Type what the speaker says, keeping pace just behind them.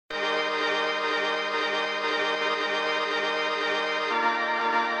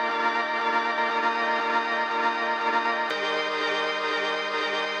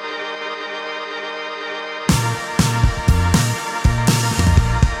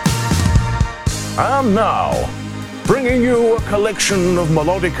And now, bringing you a collection of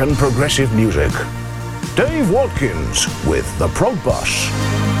melodic and progressive music, Dave Watkins with the Prog Bus.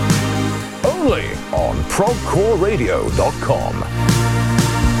 Only on progcoreradio.com.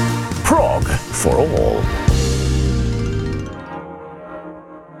 Prog for all.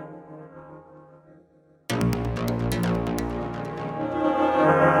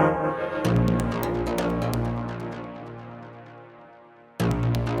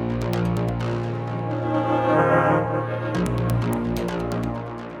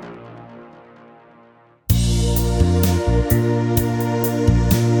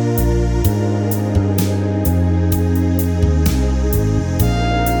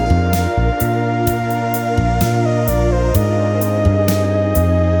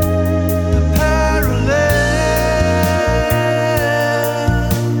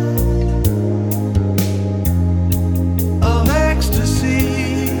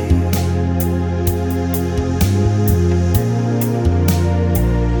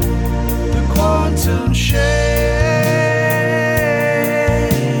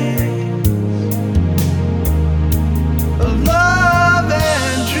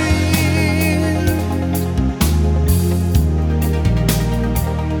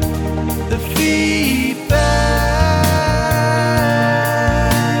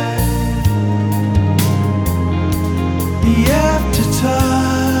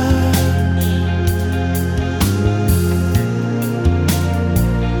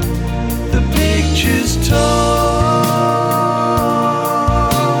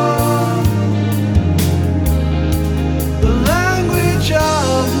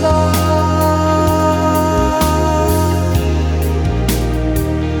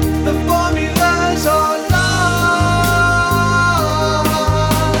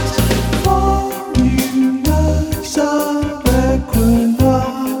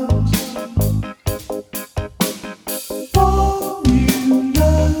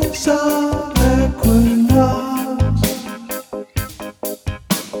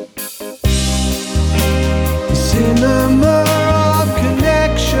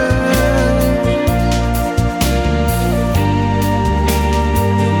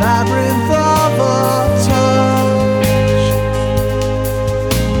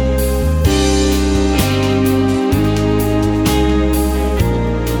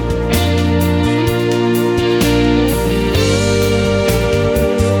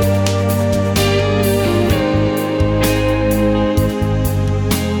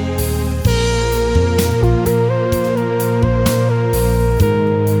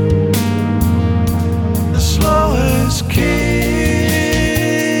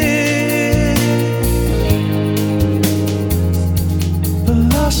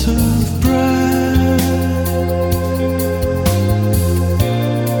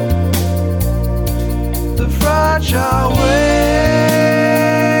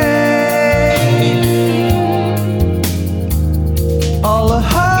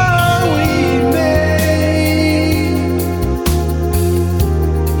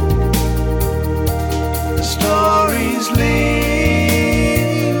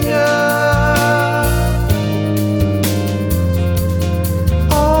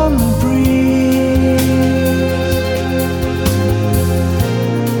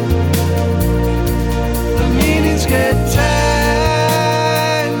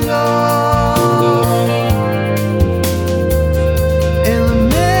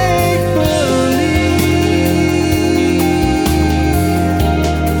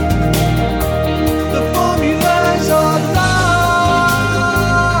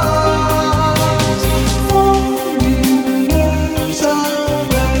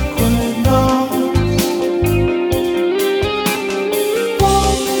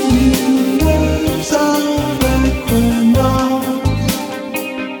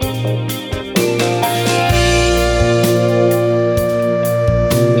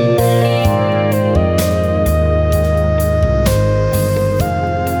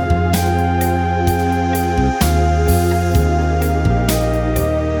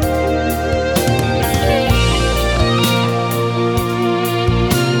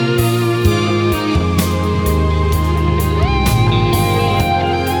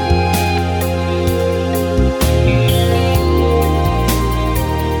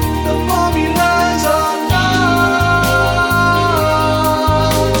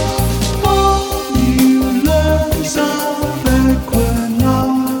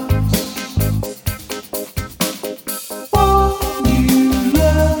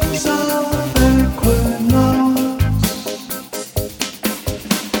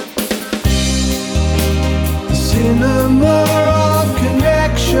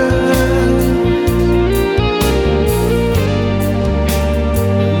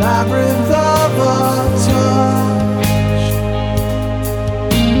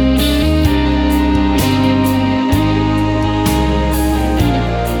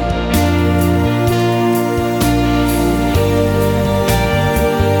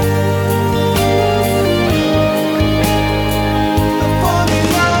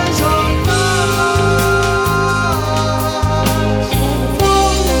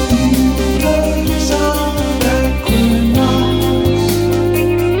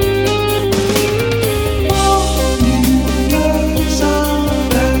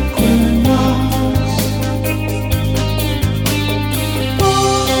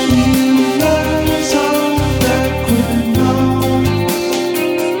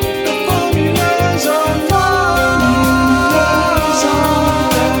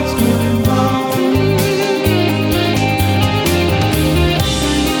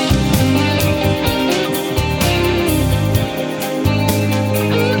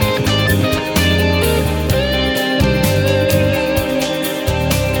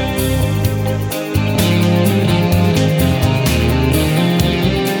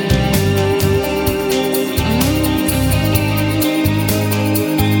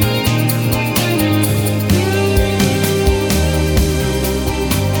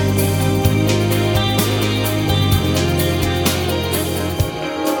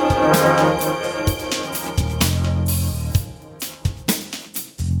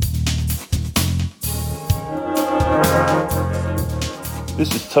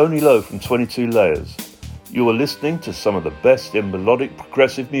 Tony Lowe from 22 Layers. You are listening to some of the best in melodic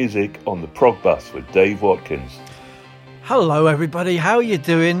progressive music on the Prog Bus with Dave Watkins. Hello everybody, how are you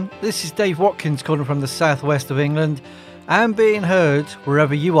doing? This is Dave Watkins calling from the southwest of England and being heard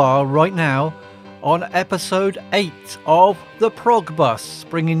wherever you are right now on episode 8 of the Prog Bus,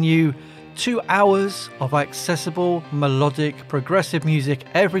 bringing you 2 hours of accessible melodic progressive music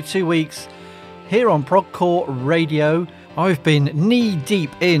every 2 weeks here on Progcore Radio. I've been knee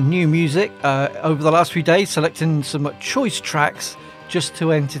deep in new music over the last few days, selecting some choice tracks just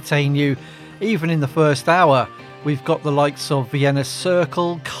to entertain you. Even in the first hour, we've got the likes of Vienna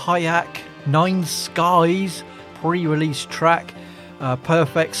Circle, Kayak, Nine Skies, pre-release track,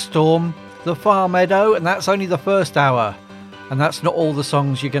 Perfect Storm, The Far Meadow, and that's only the first hour. And that's not all the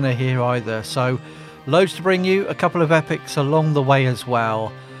songs you're going to hear either. So loads to bring you, a couple of epics along the way as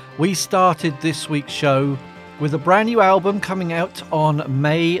well. We started this week's show with a brand new album coming out on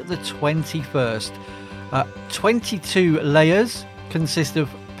May the 21st. 22 Layers consist of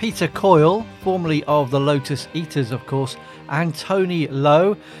Peter Coyle, formerly of the Lotus Eaters, of course, and Tony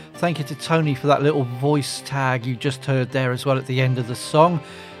Lowe. Thank you to Tony for that little voice tag you just heard there as well at the end of the song.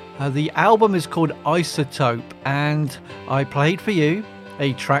 The album is called Isotope, and I played for you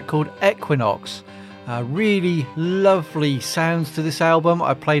a track called Equinox. Really lovely sounds to this album.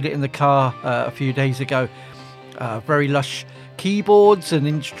 I played it in the car a few days ago. Very lush keyboards and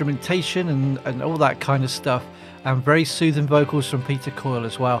instrumentation and all that kind of stuff, and very soothing vocals from Peter Coyle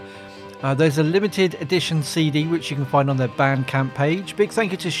as well. There's a limited edition CD which you can find on their Bandcamp page. Big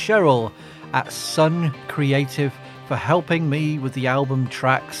thank you to Cheryl at Sun Creative for helping me with the album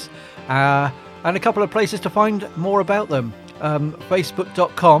tracks, and a couple of places to find more about them.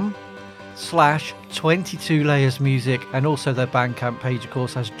 Facebook.com/22 Layers Music, and also their Bandcamp page, of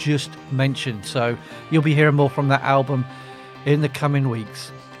course, as just mentioned. So you'll be hearing more from that album in the coming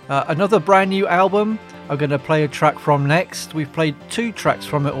weeks. Another brand new album I'm going to play a track from next. We've played 2 tracks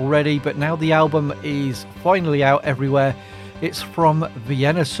from it already, but now the album is finally out everywhere. It's from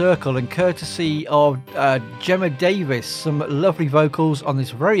Vienna Circle, and courtesy of Gemma Davis, some lovely vocals on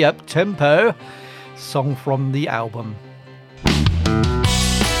this very up-tempo song from the album.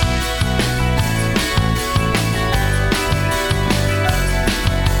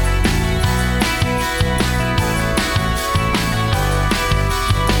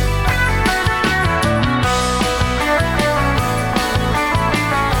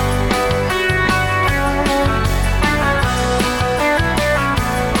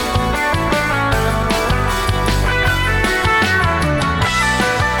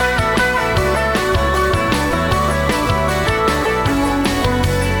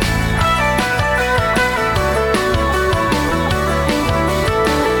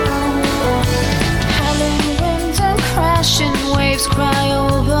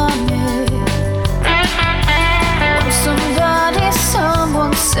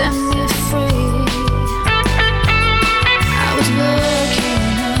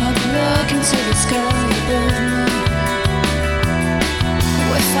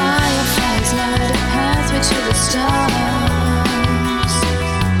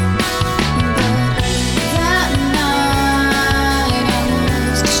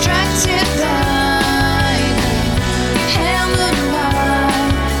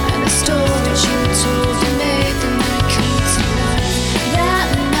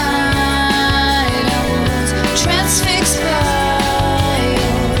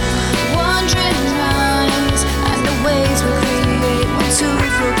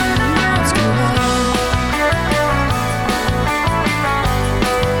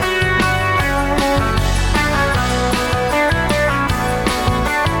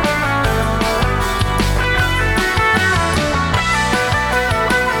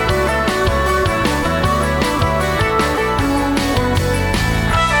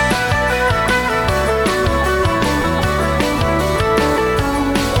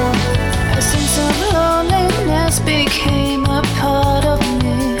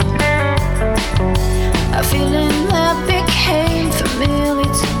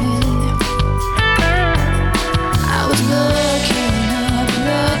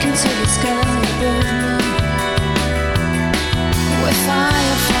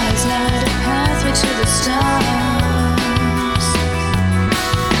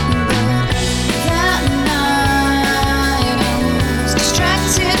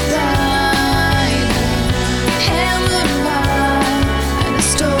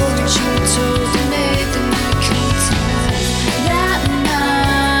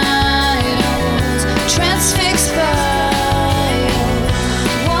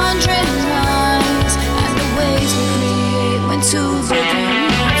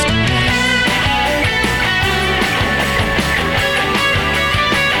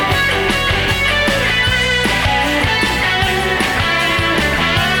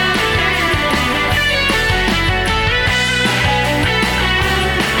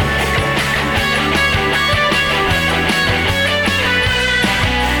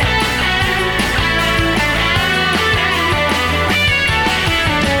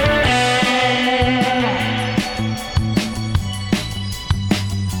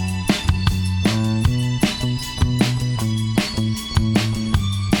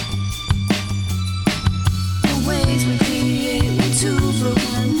 two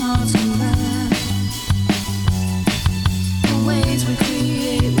broken hearts combine. The ways we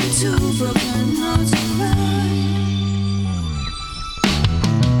create with two broken hearts combine.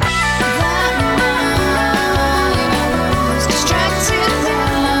 That mind was distracted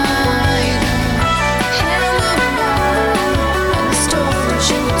by the hammer bar and the storage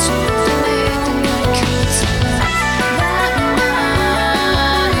you took to late the night could survive. That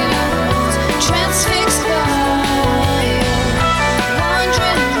mind was transfixed by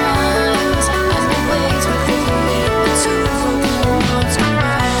wandering minds and the ways we create the two broken hearts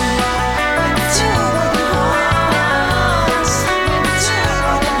combine.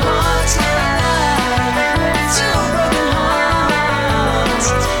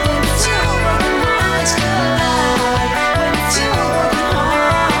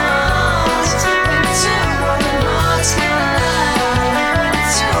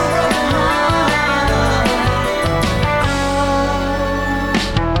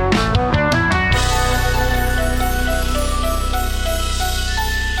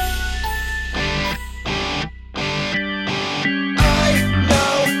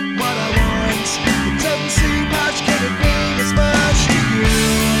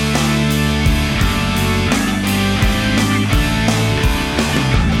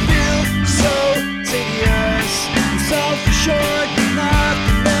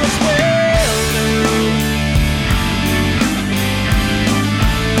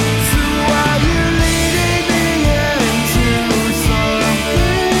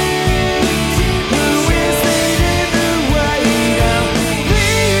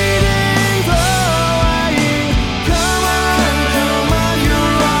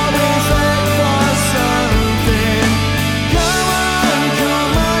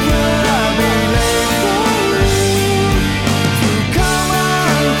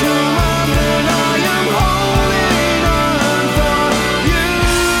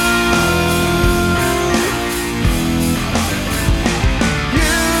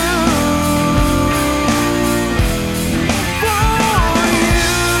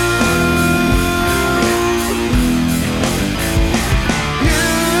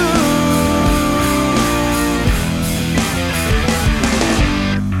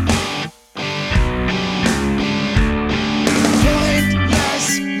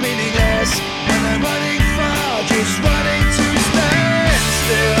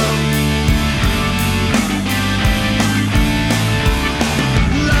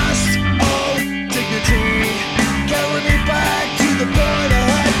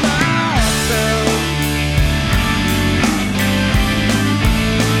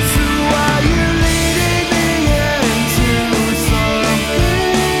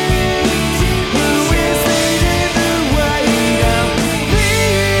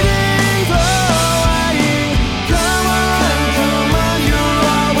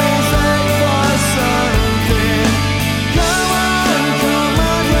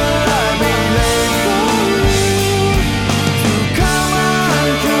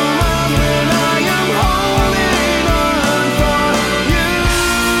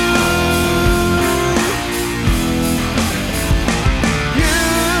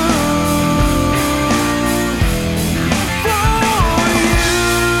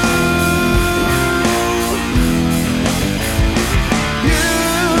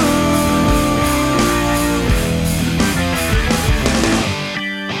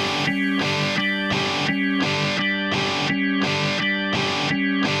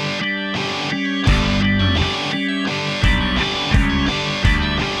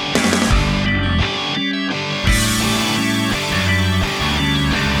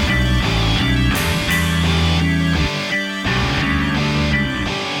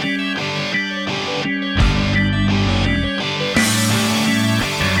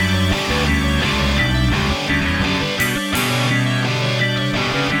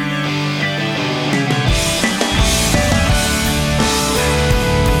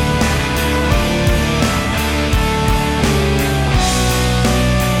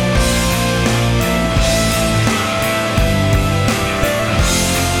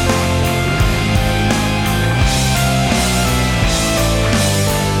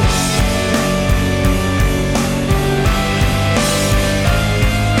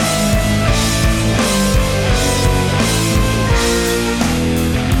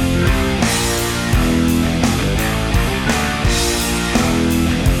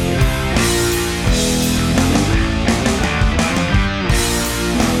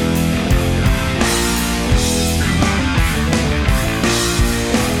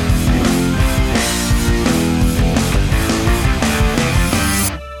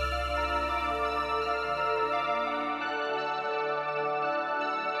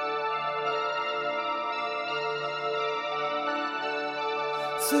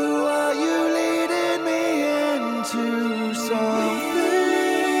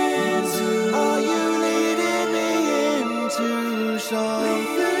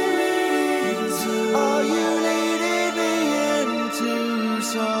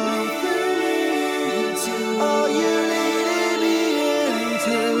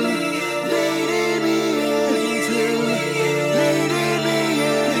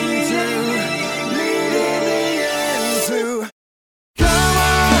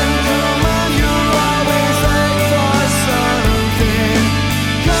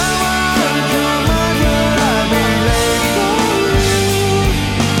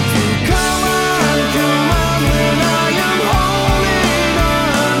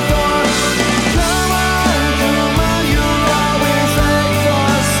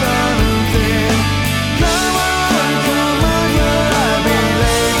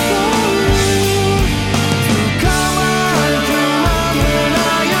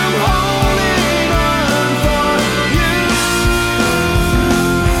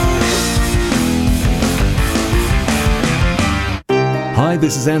 Hi,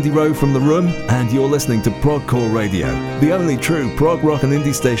 this is Andy Rowe from The Room, and you're listening to Progcore Radio, the only true prog rock and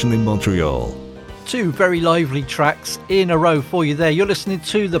indie station in Montreal. Two very lively tracks in a row for you there. You're listening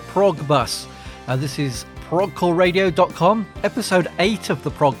to the Prog Bus. This is progcoreradio.com, episode 8 of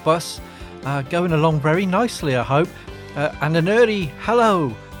the Prog Bus. Going along very nicely, I hope. And an early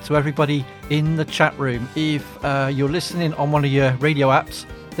hello to everybody in the chat room. If you're listening on one of your radio apps,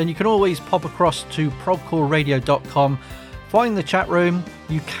 then you can always pop across to progcoreradio.com, find the chat room.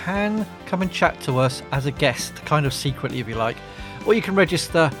 You can come and chat to us as a guest, kind of secretly if you like, or you can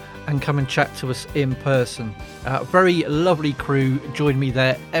register and come and chat to us in person. A very lovely crew join me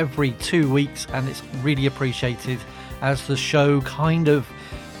there every 2 weeks, and it's really appreciated as the show kind of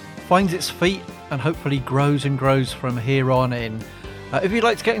finds its feet and hopefully grows and grows from here on in. If you'd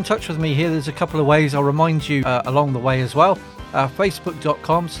like to get in touch with me here, there's a couple of ways. I'll remind you along the way as well.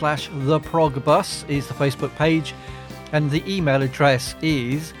 Facebook.com/theprogbus is the Facebook page, and the email address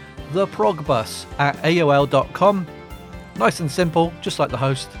is theprogbus@aol.com. Nice and simple, just like the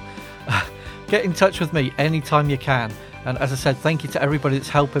host. Get in touch with me anytime you can. And as I said, thank you to everybody that's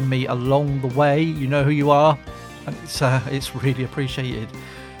helping me along the way. You know who you are, and it's really appreciated.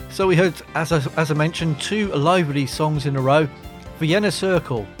 So we heard, as I mentioned, two lively songs in a row. Vienna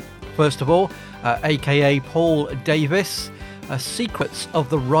Circle, first of all, aka Paul Davis. Secrets of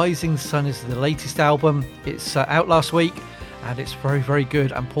the Rising Sun is the latest album. It's out last week, and it's very, very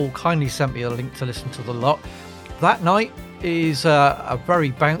good. And Paul kindly sent me a link to listen to the lot. That Night is a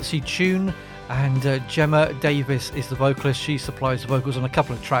very bouncy tune, and Gemma Davis is the vocalist. She supplies the vocals on a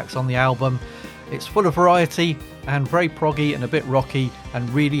couple of tracks on the album. It's full of variety and very proggy and a bit rocky, and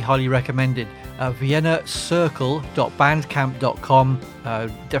really highly recommended. viennacircle.bandcamp.com.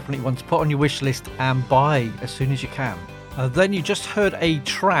 Definitely one to put on your wish list and buy as soon as you can. Then you just heard a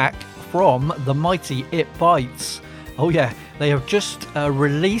track from the mighty It Bites. Oh yeah, they have just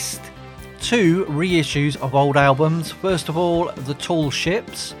released 2 reissues of old albums. First of all, The Tall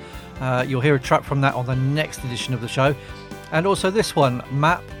Ships. You'll hear a track from that on the next edition of the show. And also this one,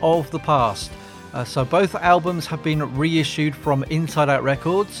 Map of the Past. So both albums have been reissued from Inside Out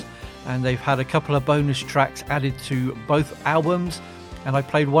Records, and they've had a couple of bonus tracks added to both albums, and I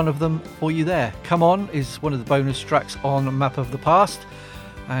played one of them for you there. Come On is one of the bonus tracks on Map of the Past.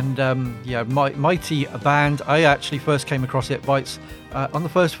 And mighty band. I actually first came across It Bites on the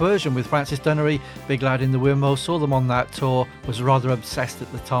first version with Francis Dunnery, Big Lad in the Wimble. Saw them on that tour, was rather obsessed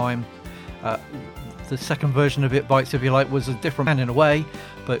at the time. The second version of It Bites, if you like, was a different band in a way,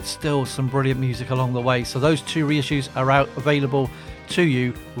 but still some brilliant music along the way. So those 2 reissues are out, available to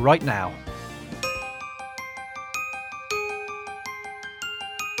you right now.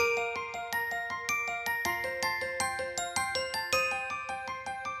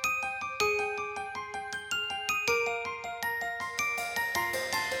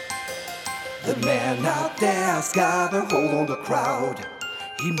 The man out there's got a hold on the crowd.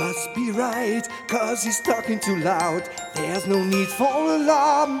 He must be right, 'cause he's talking too loud. There's no need for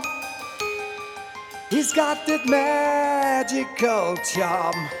alarm. He's got that magical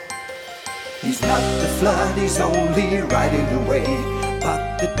charm. He's not the flood, he's only riding away.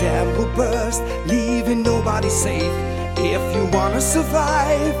 But the dam will burst, leaving nobody safe. If you wanna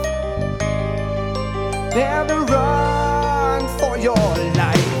survive, better run for your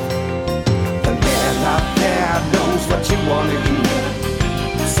life. The man out there knows what you wanna hear,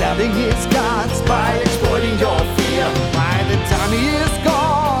 selling his guts by exploiting your fear. By the time he is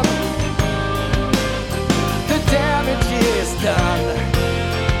gone, the damage is done.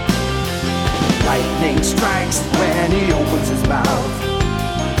 Lightning strikes when he opens his mouth.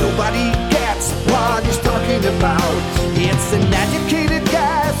 Nobody gets what he's talking about. It's an educated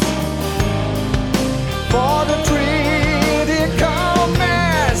guess for the critical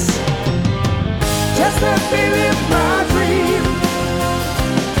mass. Just let me live my dream.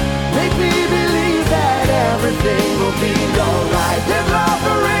 Make me believe that everything will be alright. That love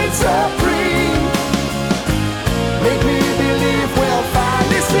reigns supreme. Make me believe we'll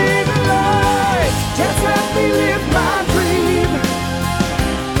finally see the light. Just let me live my dream.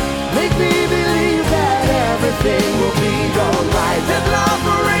 Make me believe that everything will be alright. That love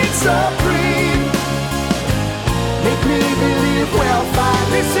reigns supreme. Make me believe we'll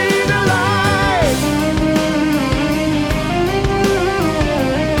finally see the light.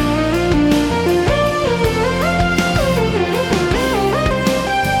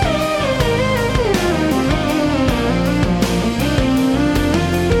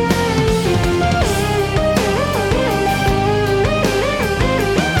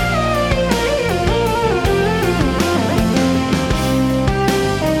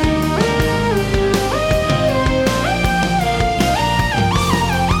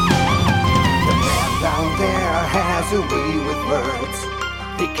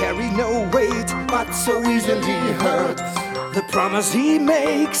 so easily hurt. The promise he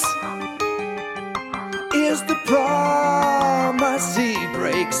makes is the promise he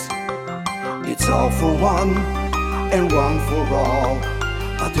breaks. It's all for one and one for all.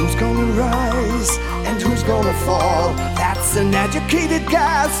 But who's gonna rise and who's gonna fall? That's an educated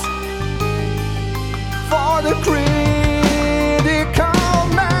guess for the critical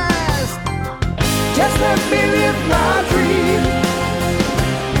mass. Just let me live my dream.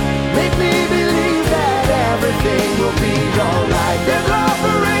 Make me believe that everything will be alright. That love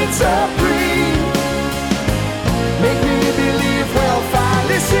reigns supreme. Make me believe we'll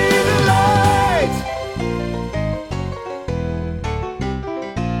finally see the light.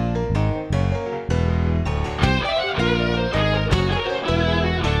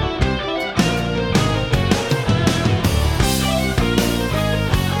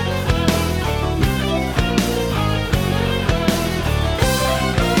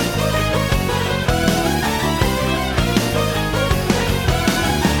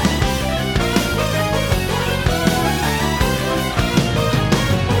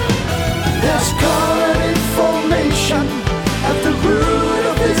 There's current information at the root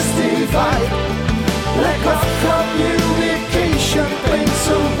of this divide. Lack of communication paints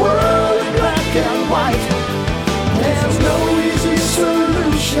a world in black and white. There's no easy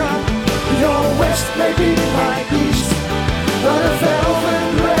solution. Your west may be my east, but a velvet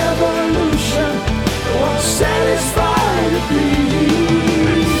revolution won't satisfy the beast.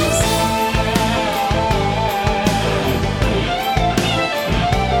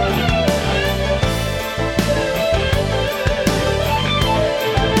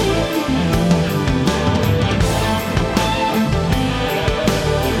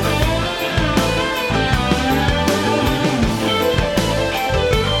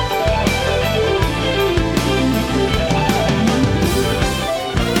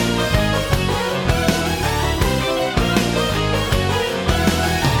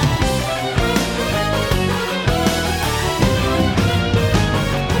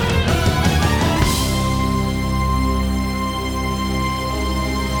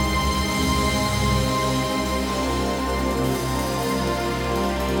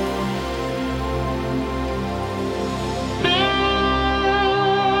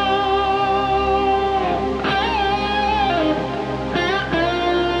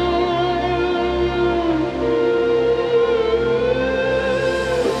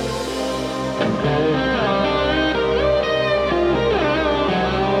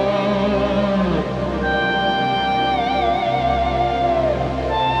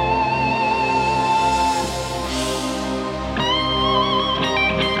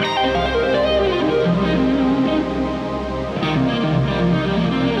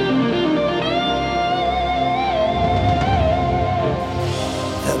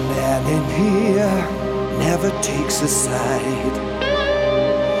 Takes a side.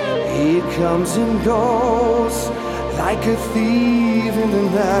 He comes and goes like a thief in the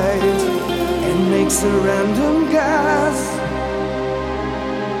night and makes a random guess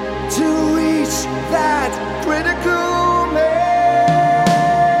to reach that critical mass.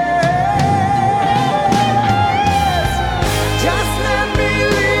 Just let me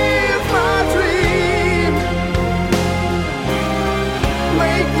live my dream.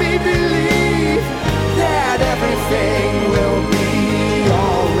 Make me believe that everything will be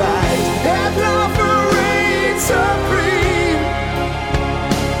alright. That love reigns supreme.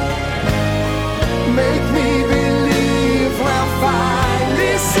 Make me believe we'll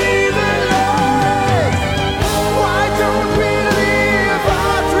finally see the light. Why don't we live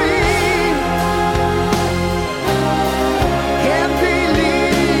our dream and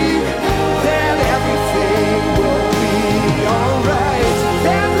believe that everything will be alright?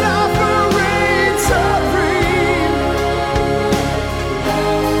 That love reigns supreme.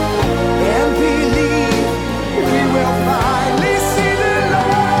 And believe we will finally see the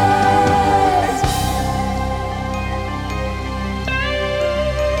light.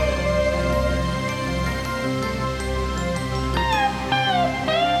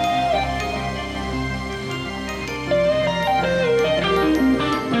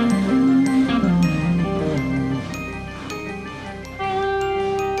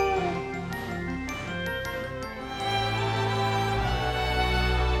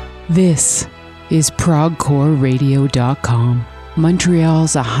 This is ProgCoreRadio.com,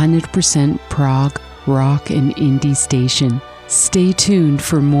 Montreal's 100% prog, rock, and indie station. Stay tuned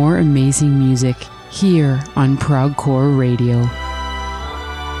for more amazing music here on ProgCore Radio.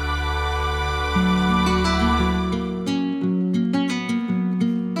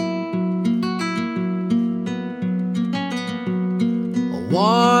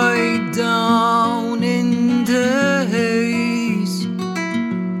 Why don't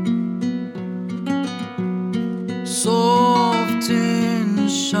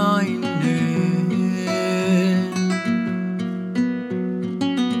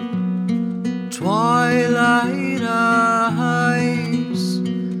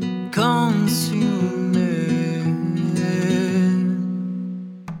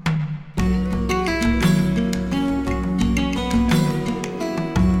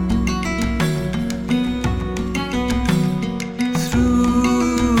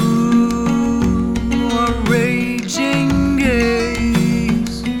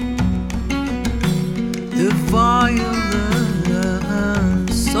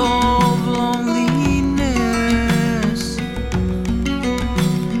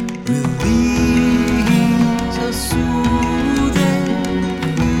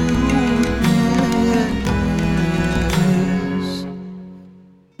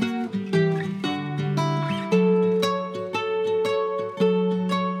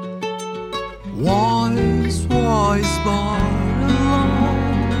Wise but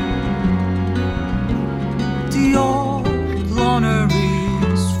alone. The old loner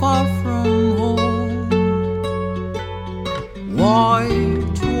is far from home.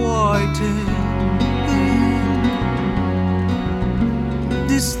 White in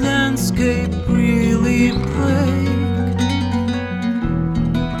this landscape really break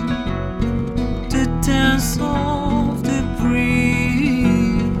the dance of the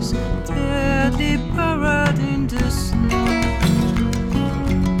breeze, deadly parade in the snow.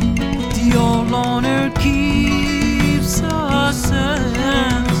 The old loner keeps a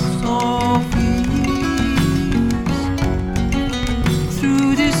sense of ease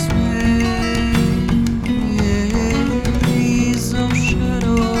through this maze of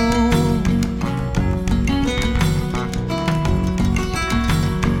shadow.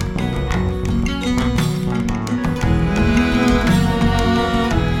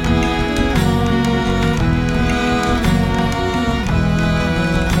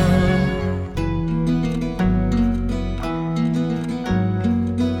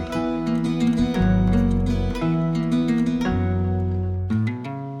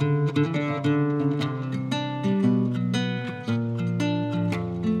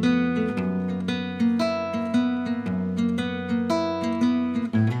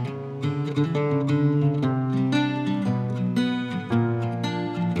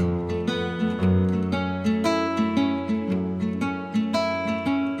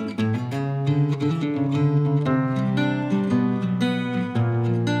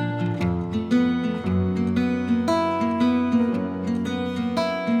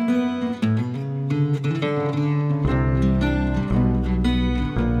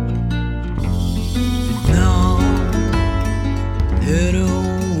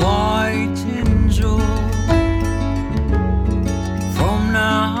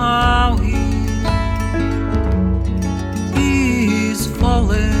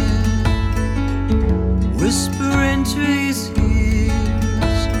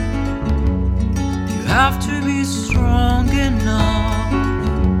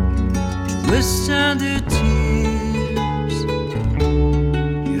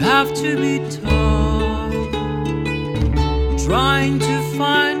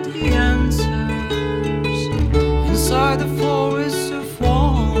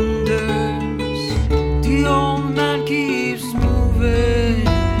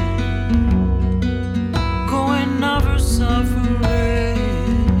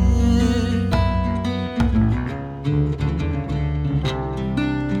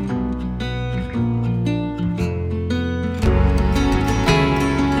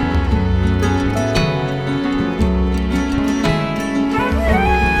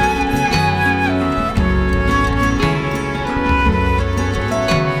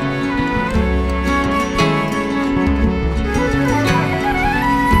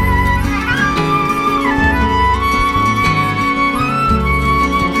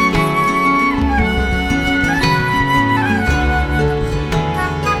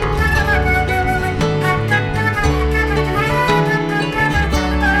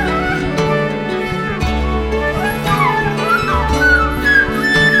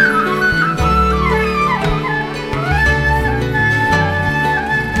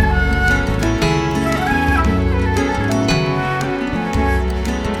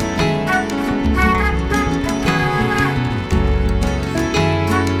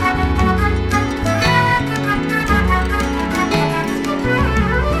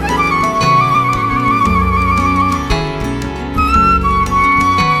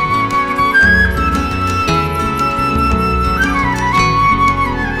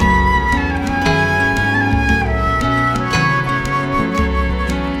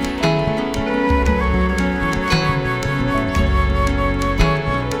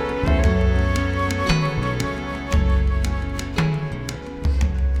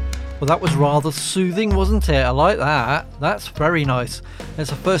 That was rather soothing, wasn't it? I like that. That's very nice. It's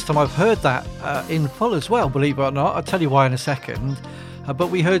the first time I've heard that in full as well, believe it or not. I'll tell you why in a second. But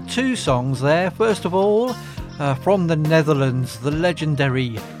we heard two songs there. First of all, from the Netherlands, the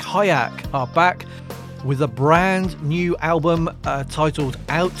legendary Kayak are back with a brand new album titled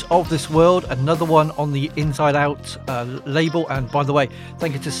Out of This World, another one on the Inside Out label. And by the way,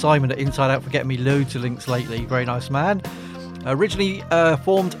 thank you to Simon at Inside Out for getting me loads of links lately. Very nice man. Originally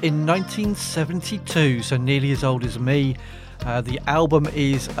formed in 1972, so nearly as old as me. The album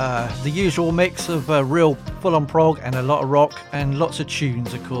is the usual mix of real full-on prog and a lot of rock and lots of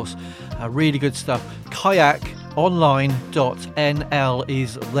tunes, of course. Really good stuff. Kayakonline.nl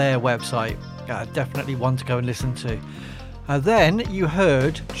is their website. Definitely one to go and listen to. Then you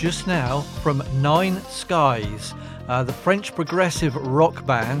heard just now from Nine Skies, the French progressive rock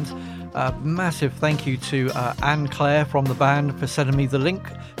band. Massive thank you to Anne-Claire from the band for sending me the link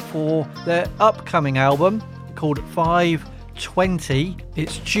for their upcoming album called 520.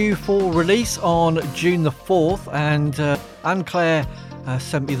 It's due for release on June the 4th, and Anne-Claire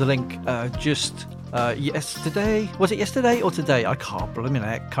sent me the link just yesterday. Was it yesterday or today? I can't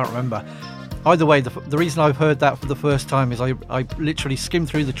remember. Either way, the reason I've heard that for the first time is I literally skimmed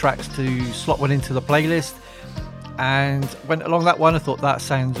through the tracks to slot one into the playlist and went along that one. I thought that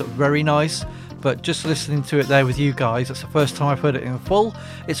sounds very nice, but just listening to it there with you guys, that's the first time I've heard it in full.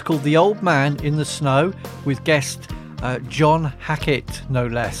 It's called The Old Man in the Snow, with guest John Hackett, no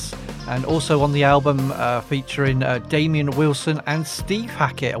less. And also on the album featuring Damien Wilson and Steve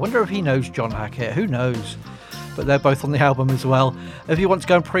Hackett. I wonder if he knows John Hackett, who knows? But they're both on the album as well. If you want to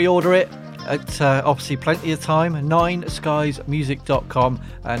go and pre-order it, it's obviously plenty of time, 9skiesmusic.com,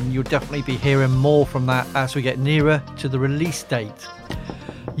 and you'll definitely be hearing more from that as we get nearer to the release date.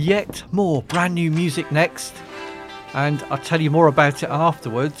 Yet more brand new music next, and I'll tell you more about it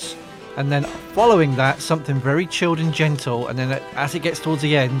afterwards. And then following that, something very chilled and gentle, and then as it gets towards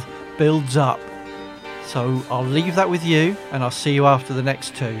the end, builds up. So I'll leave that with you, and I'll see you after the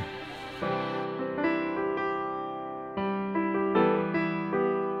next two.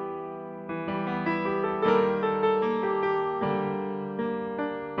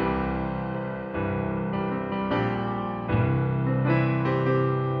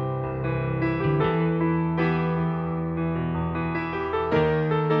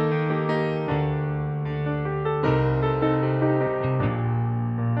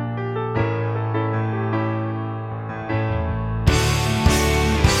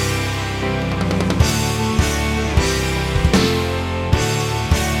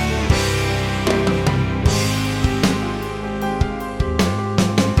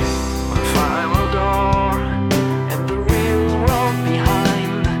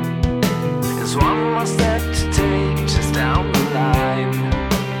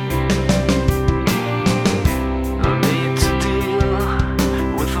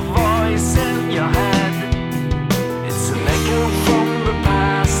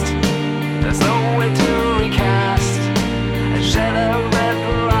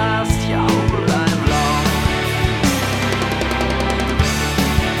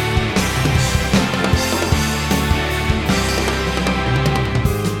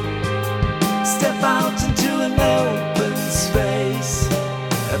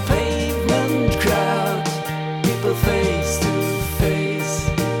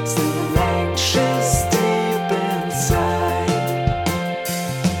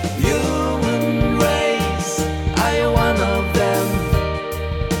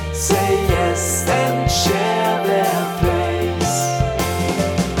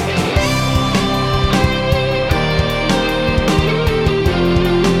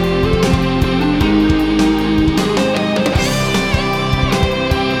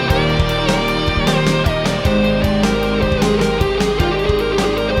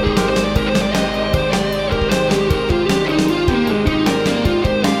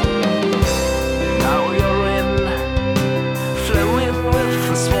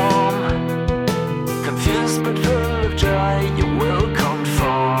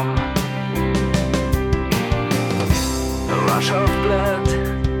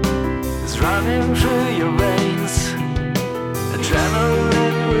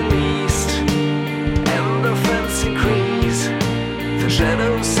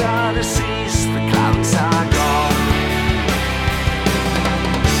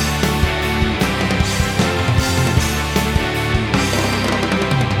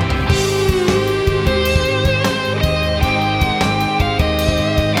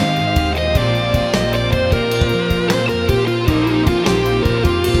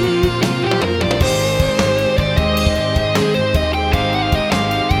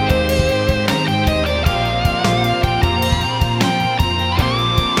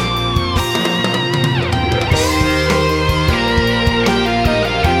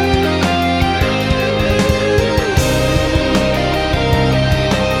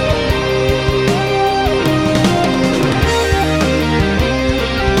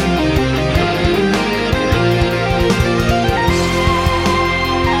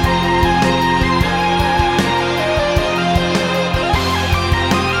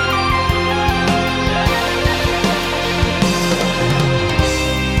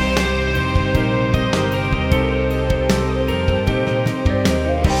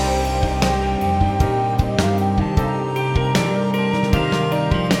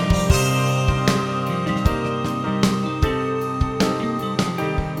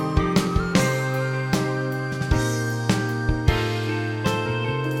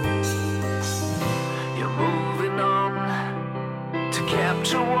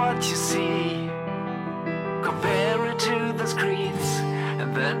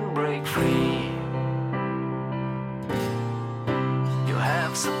 then break free. You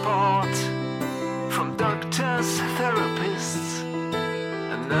have support from doctors, therapists,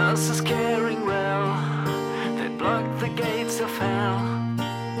 and nurses caring well. They block the gates of hell,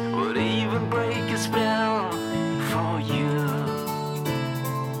 would even break a spell for you.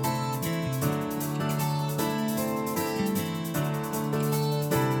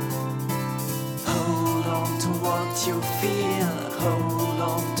 Hold on to what you feel, hold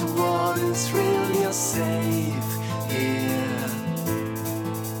on to what is really safe here.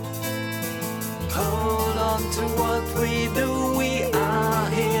 Hold on to what we do, we are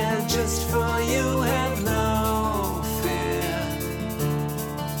here just for you, have no fear.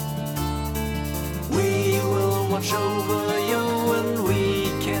 We will watch over you and we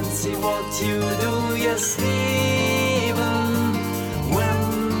can see what you do, yes, even when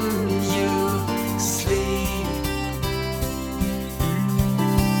you sleep.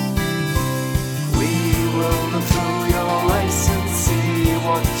 We will look through your eyes and see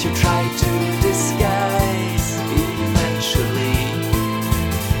what you try to disguise eventually.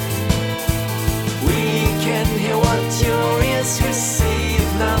 We can hear what your ears receive,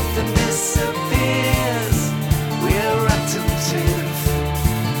 nothing disappears, we're attentive.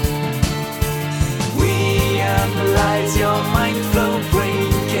 We analyze your mind flow,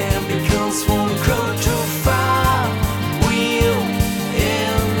 brain chemicals won't grow too far, we'll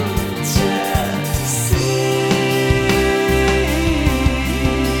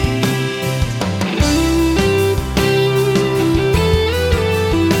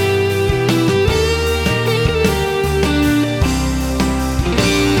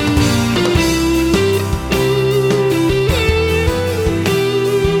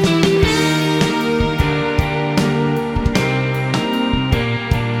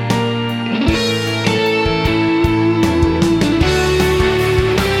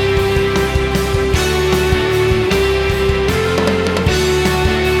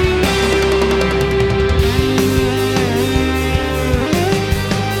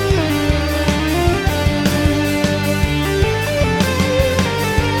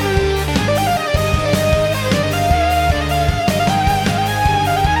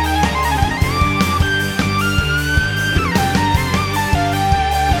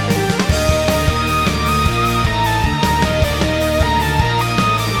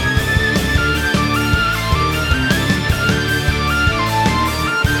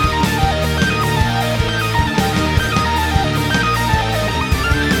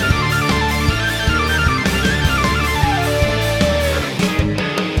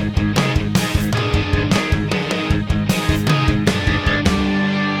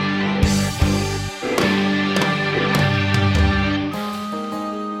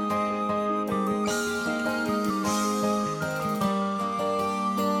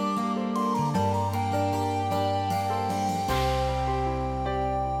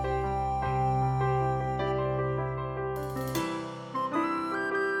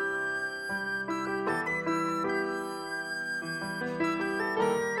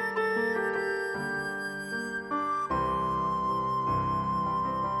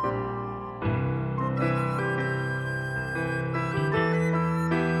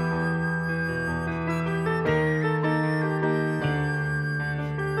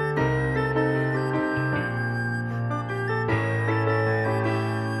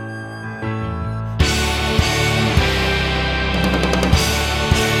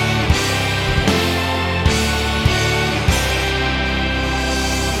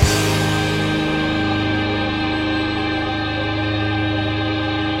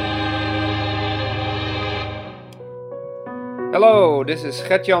Hello, this is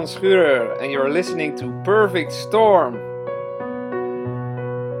Gert-Jan Schurer and you're listening to Perfect Storm.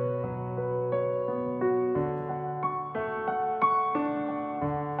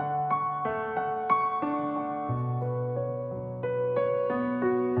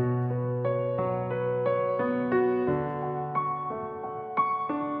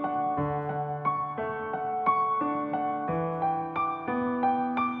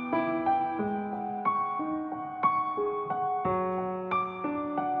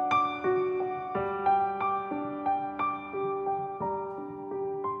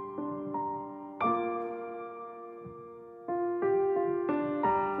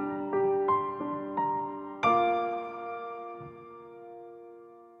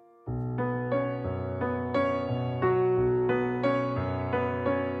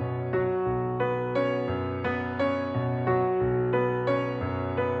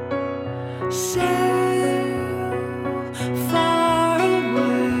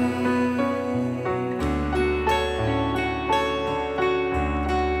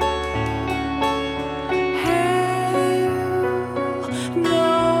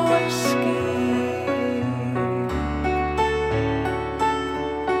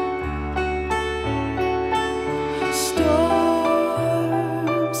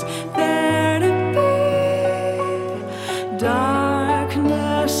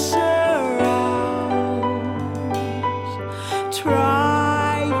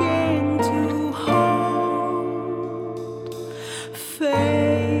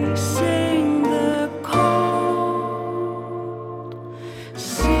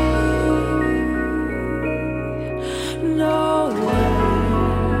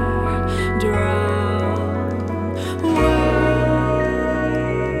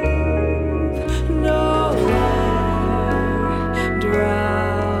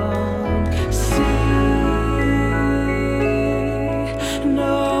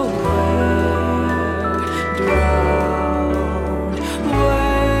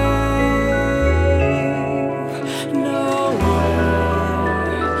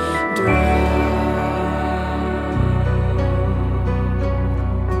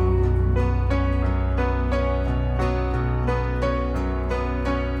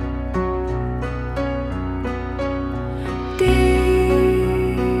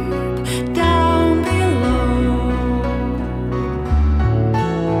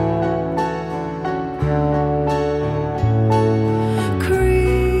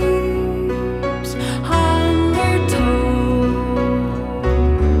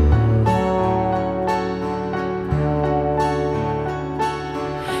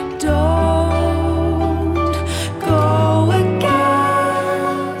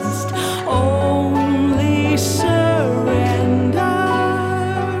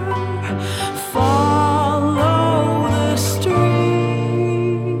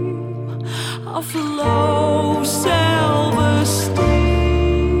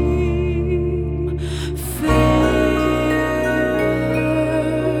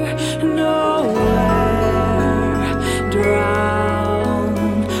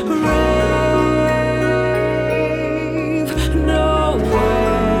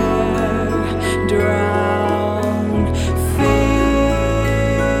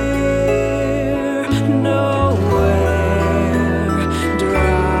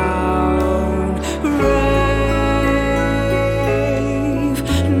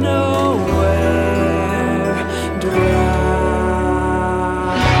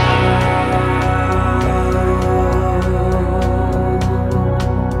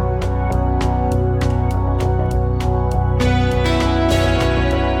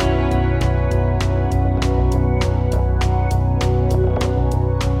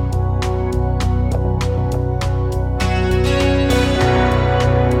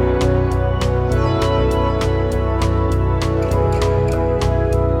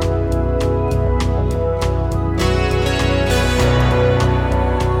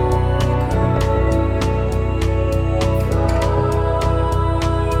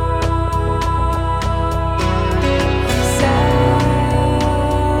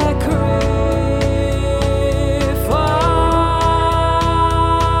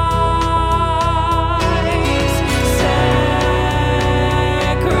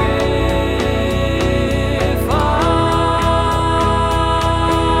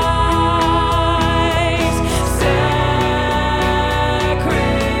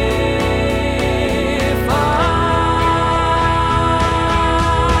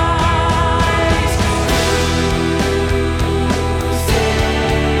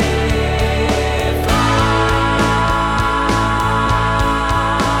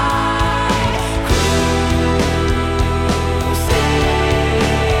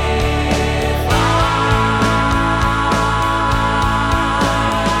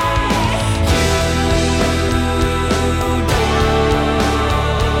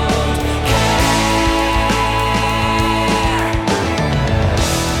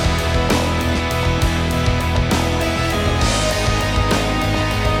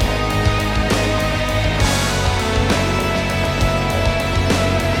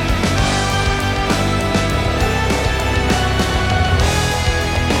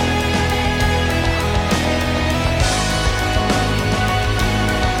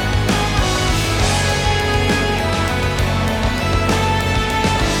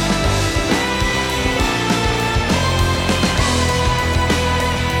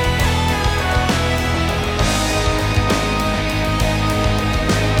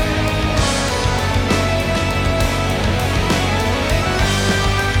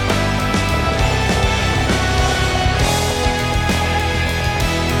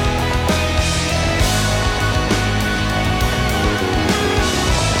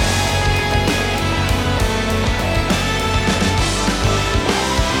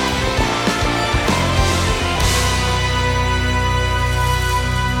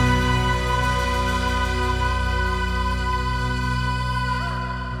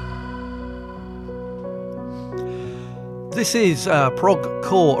 This is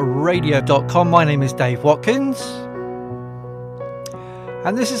progcoreradio.com. My name is Dave Watkins.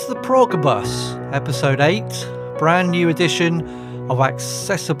 And this is the Prog Bus, episode 8, brand new edition of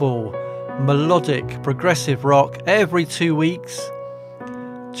accessible, melodic, progressive rock every 2 weeks.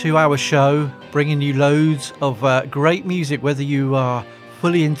 2-hour show, bringing you loads of great music, whether you are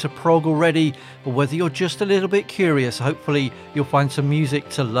fully into prog already or whether you're just a little bit curious. Hopefully you'll find some music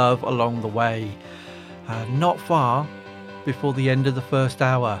to love along the way. Not far before the end of the first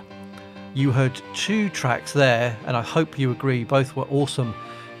hour, you heard 2 tracks there, and I hope you agree both were awesome.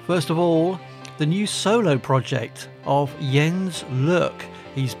 First of all, the new solo project of Jens Lurk.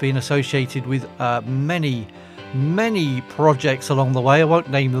 He's been associated with many projects along the way. I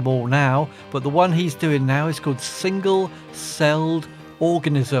won't name them all now, but the one he's doing now is called Single Celled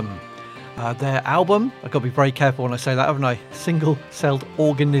Organism. Their album, I've got to be very careful when I say that, haven't I? Single Celled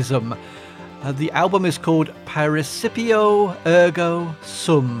Organism. The album is called Participio Ergo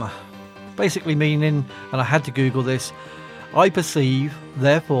Sum, basically meaning, and I had to Google this, I perceive,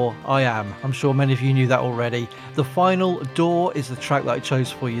 therefore I am. I'm sure many of you knew that already. The Final Door is the track that I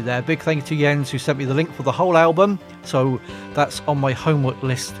chose for you there. Big thank you to Jens, who sent me the link for the whole album, so that's on my homework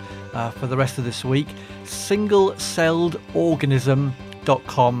list for the rest of this week.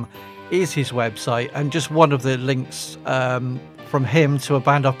 SingleCelledOrganism.com is his website, and just one of the links from him to a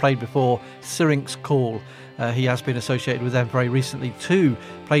band I've played before, Syrinx Call. He has been associated with them very recently too.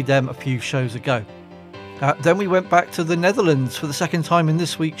 Played them a few shows ago. Then we went back to the Netherlands for the second time in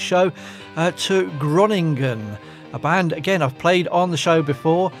this week's show, to Groningen, a band again I've played on the show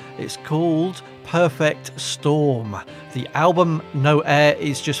before. It's called Perfect Storm. The album No Air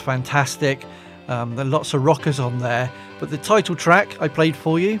is just fantastic. There are lots of rockers on there, but the title track I played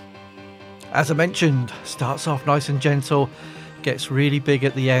for you, as I mentioned, starts off nice and gentle, gets really big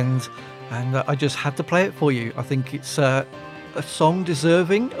at the end, and I just had to play it for you. I think it's a song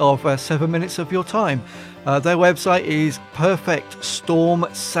deserving of 7 minutes of your time. Their website is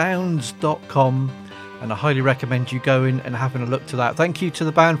perfectstormsounds.com, and I highly recommend you going and having a look to that. Thank you to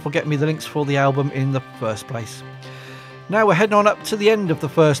the band for getting me the links for the album in the first place. Now we're heading on up to the end of the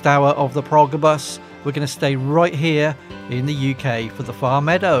first hour of the Prog Bus. We're going to stay right here in the UK for the Far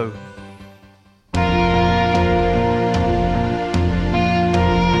Meadow.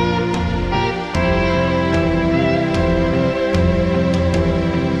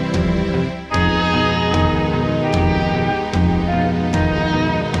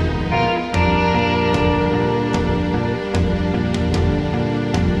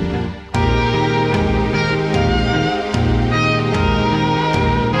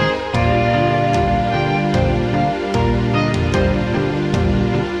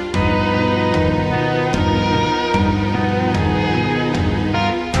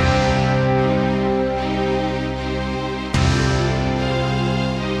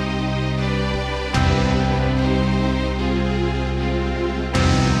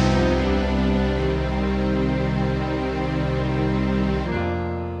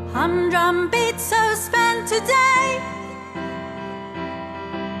 Humdrum beats so spent today,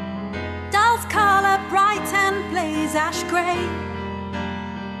 dulls colour bright and blaze ash grey,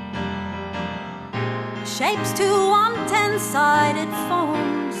 shapes to want 10-sided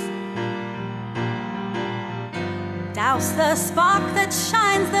forms, douse the spark that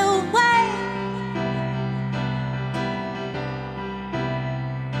shines the way.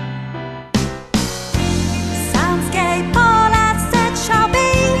 Soundscape all as it shall be,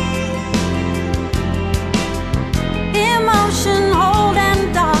 emotion hold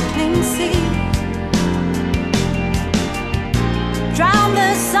and darkling sea, drown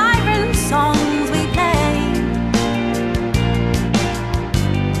the siren songs we play,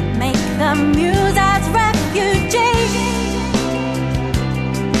 make the muse as refugee.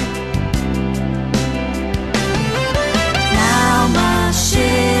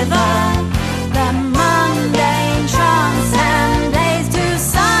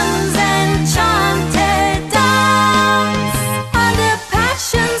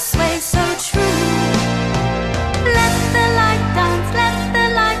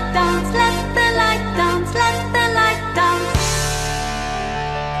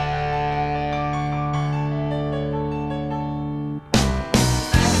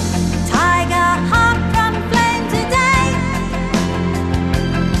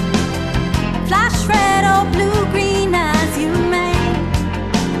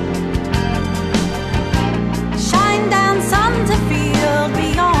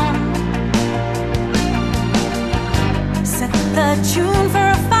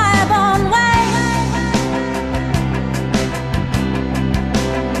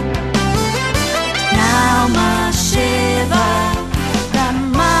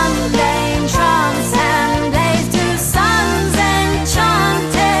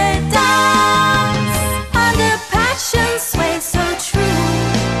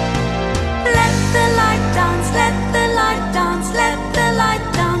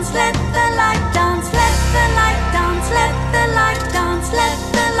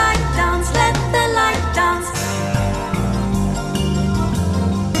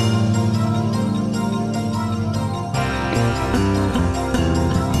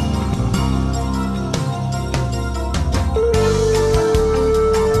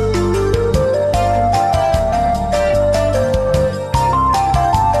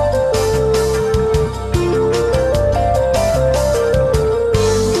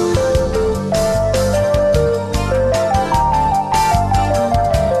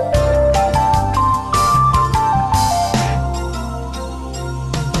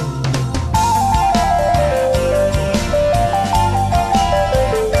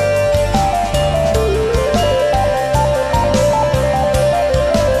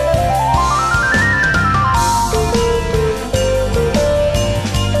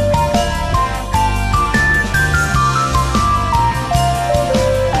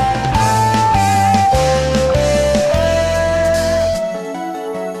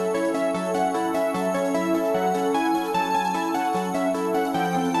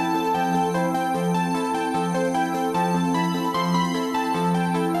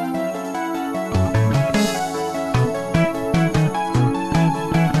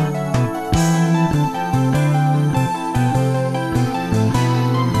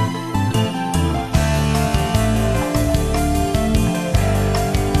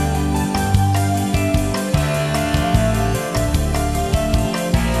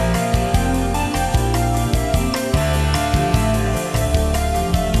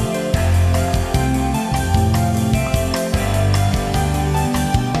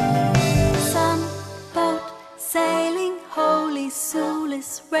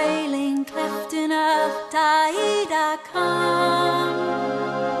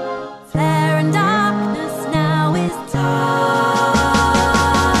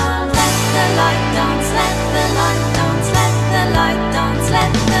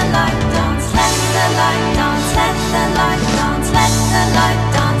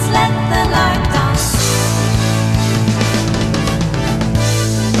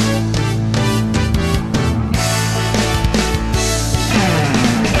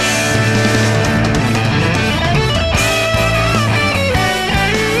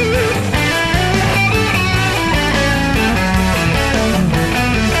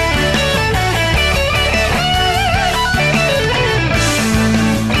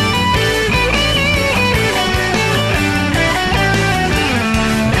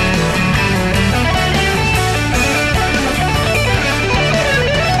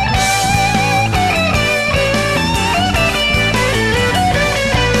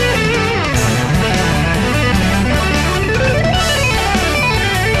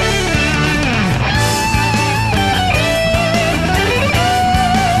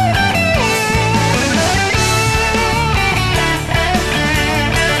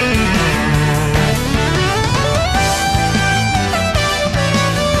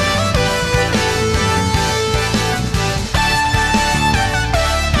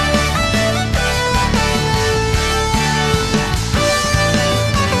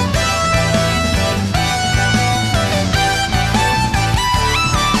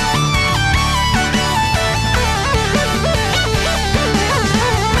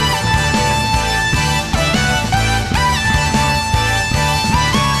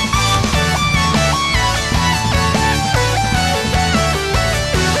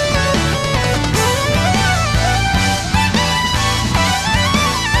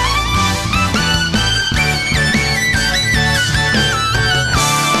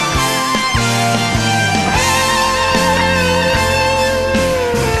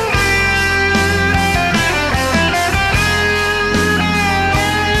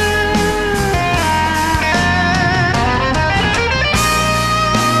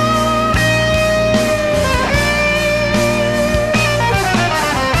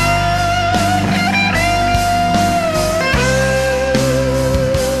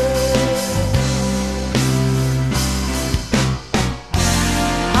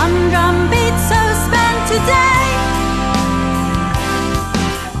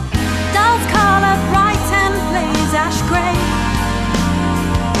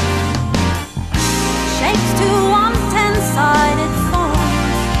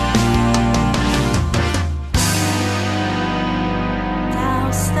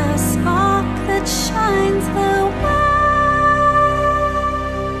 that shines the way.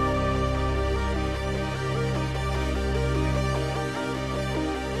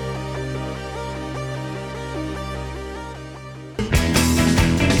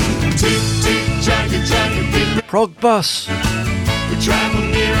 Prog Bus. We travel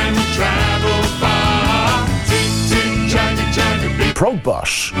near and we travel far. Tick, tick, jaggy, jaggy, beat. Prog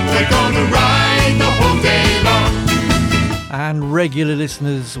Bus. We're gonna ride the whole day long. And regular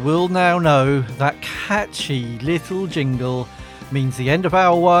listeners will now know that catchy little jingle means the end of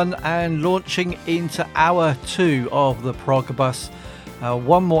hour one and launching into hour two of the Prog Bus.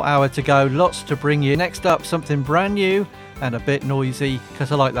 One more hour to go, lots to bring you. Next up, something brand new and a bit noisy,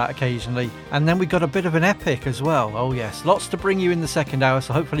 because I like that occasionally. And then we got a bit of an epic as well. Oh yes, lots to bring you in the second hour,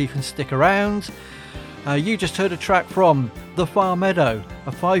 so hopefully you can stick around. You just heard a track from The Far Meadow,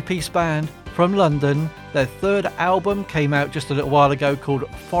 a 5-piece band from London. Their third album came out just a little while ago called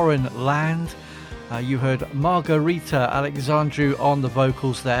Foreign Land. You heard Margarita Alexandru on the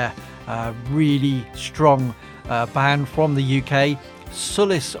vocals there. Really strong band from the UK.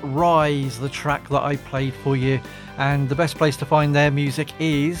 Solace Rise, the track that I played for you. And the best place to find their music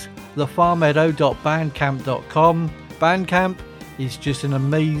is thefarmeadow.bandcamp.com. Bandcamp is just an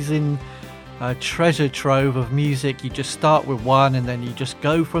amazing treasure trove of music. You just start with one and then you just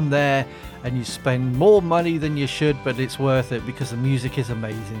go from there, and you spend more money than you should, but it's worth it because the music is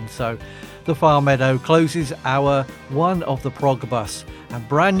amazing. So The Far Meadow closes hour one of the Prog Bus, and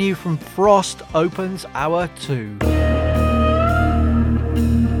brand new from Frost opens hour two.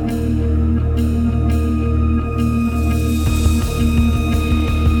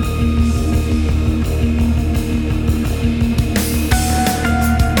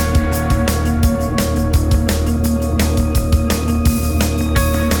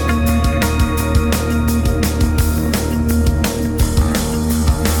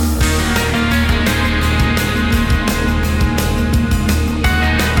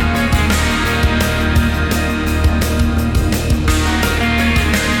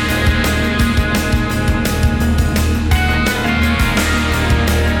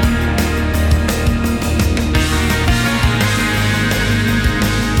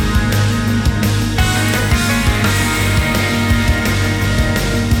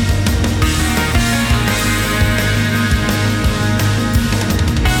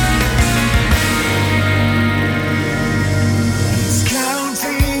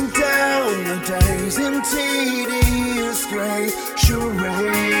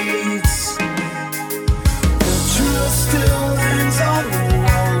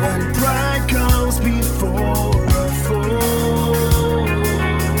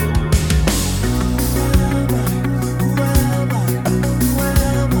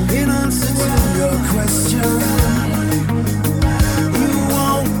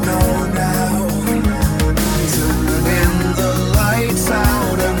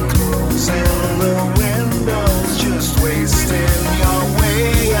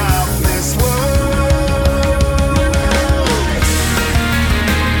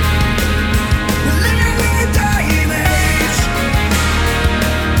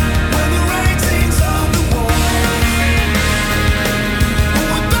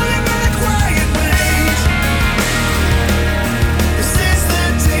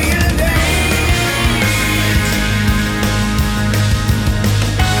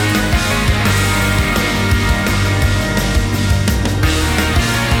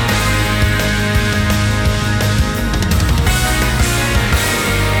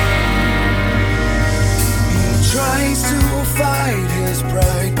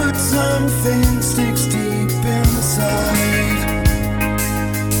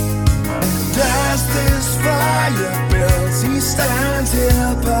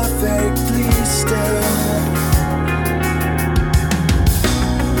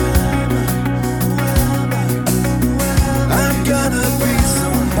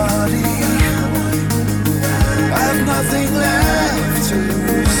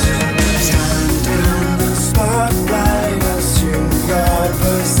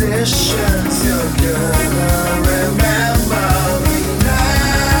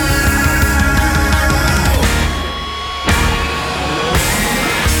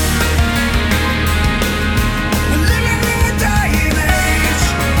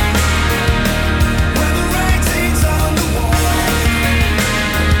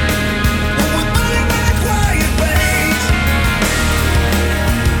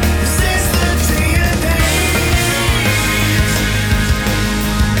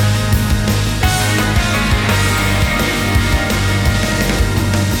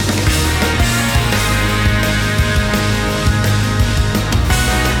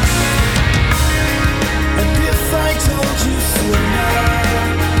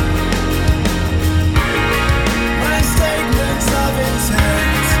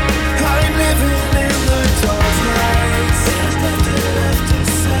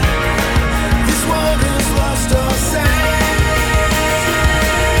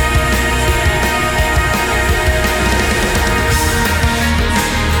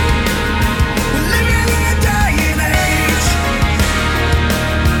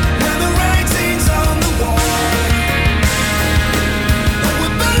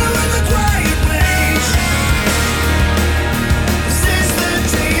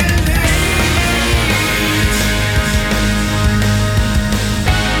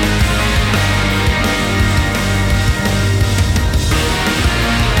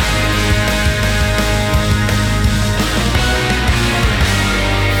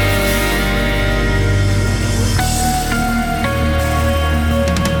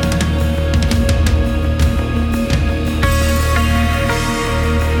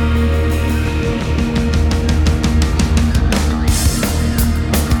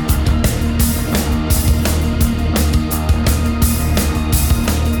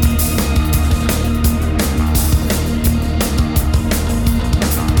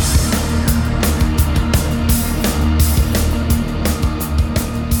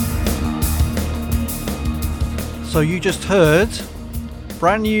 So you just heard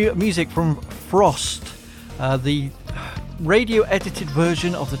brand new music from Frost, the radio edited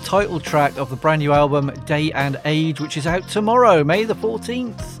version of the title track of the brand new album Day and Age, which is out tomorrow, May the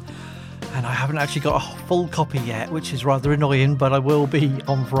 14th. And I haven't actually got a full copy yet, which is rather annoying, but I will be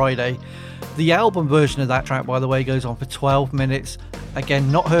on Friday. The album version of that track, by the way, goes on for 12 minutes.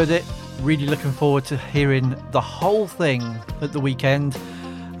 Again, not heard it. Really looking forward to hearing the whole thing at the weekend.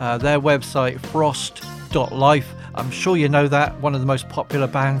 Their website, frost.life. I'm sure you know that, one of the most popular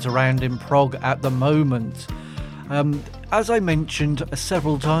bands around in prog at the moment. As I mentioned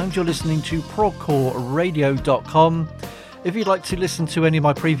several times, you're listening to progcoreradio.com. If you'd like to listen to any of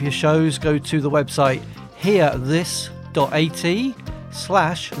my previous shows, go to the website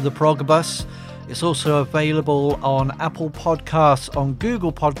hearthis.at/the Prog Bus. It's also available on Apple Podcasts, on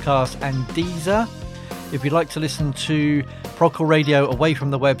Google Podcasts and Deezer. If you'd like to listen to Progcore Radio away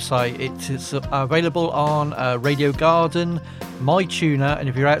from the website, it is available on Radio Garden, MyTuner, and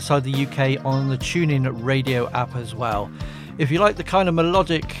if you're outside the UK, on the TuneIn Radio app as well. If you like the kind of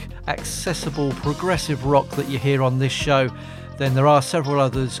melodic, accessible, progressive rock that you hear on this show, then there are several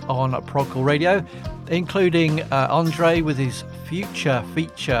others on Progcore Radio, including Andre with his Future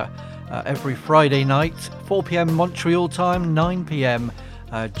feature every Friday night, 4 p.m. Montreal time, 9 p.m.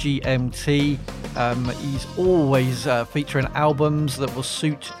 GMT. He's always featuring albums that will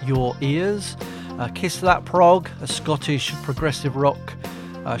suit your ears. Kiss That Prog, a Scottish progressive rock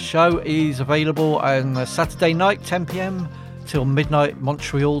show, is available on Saturday night, 10 p.m. till midnight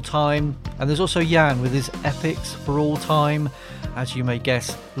Montreal time. And there's also Jan with his Epics for All Time. As you may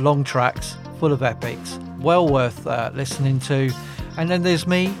guess, long tracks full of epics, well worth listening to. And then there's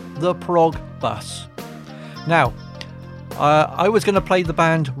me, the Prog Bus. Now, I was going to play the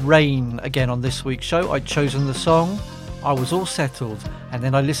band Rain again on this week's show. I'd chosen the song, I was all settled, and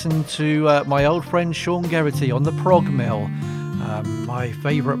then I listened to my old friend Sean Geraghty on the Prog Mill, my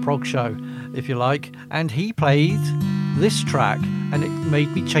favourite prog show, if you like, and he played this track, and it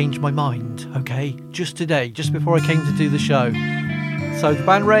made me change my mind, okay, just today, just before I came to do the show. So the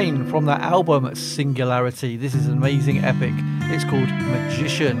band Rain from their album Singularity, this is an amazing epic, it's called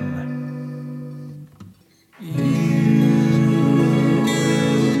Magician.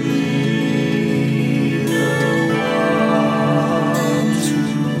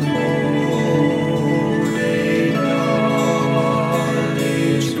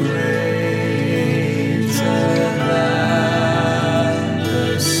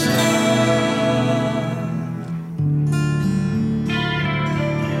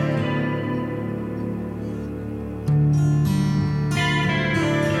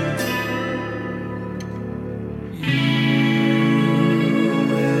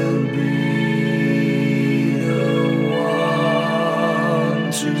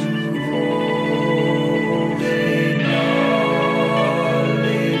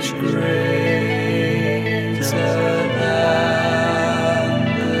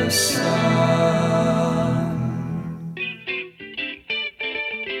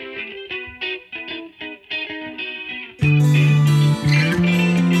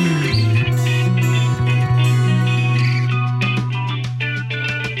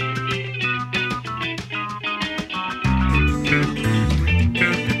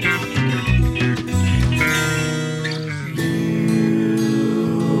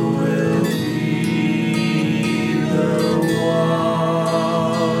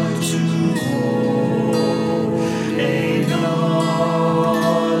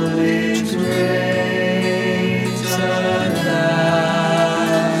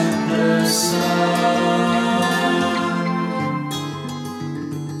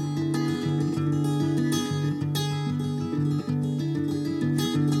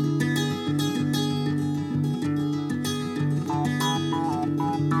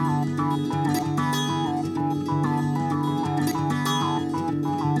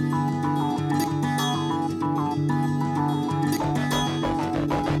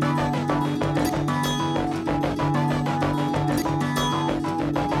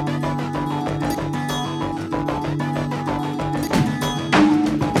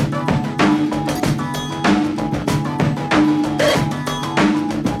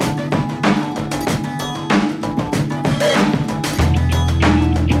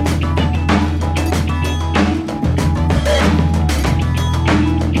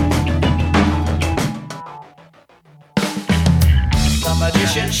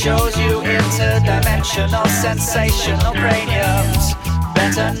 Shows you interdimensional sensational craniums,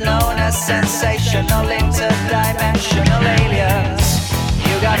 better known as sensational interdimensional aliens.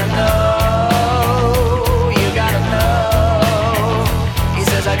 You gotta know, you gotta know. He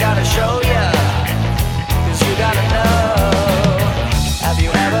says I gotta show ya, 'cause you gotta know.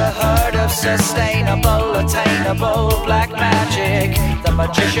 unsustainable, attainable black magic. The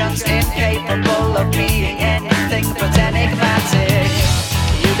magician's incapable of being anything but enigmatic.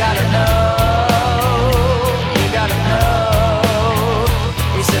 You gotta know, you gotta know.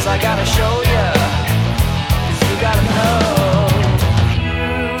 He says I gotta show you, 'cause you gotta know.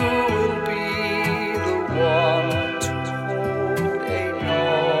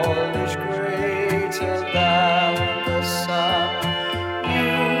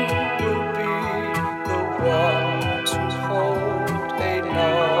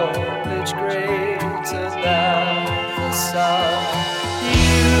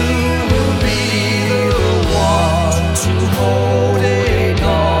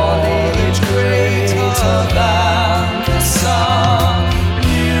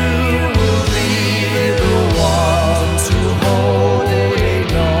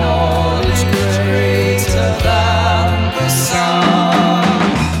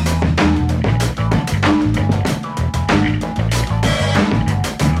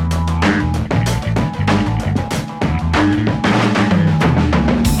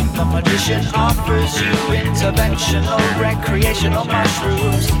 Offers you interventional, recreational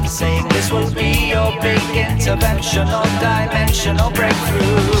mushrooms, saying this will be your big interventional, dimensional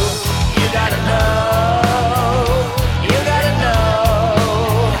breakthrough. You gotta know, you gotta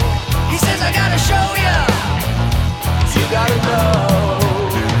know. He says I gotta show you, you gotta know.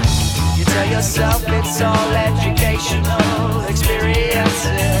 You tell yourself it's all educational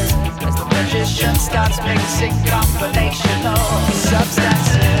experiences, as the magician starts mixing combinational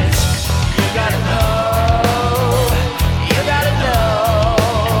substances. You gotta know, you gotta know.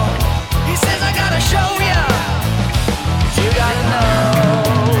 He says I gotta show you, you gotta know.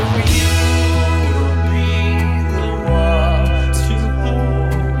 You will be the one to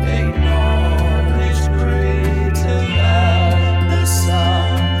hold a knowledge greater than the sun.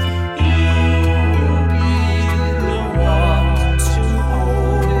 You will be the one to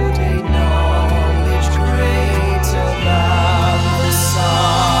hold a knowledge greater than the sun.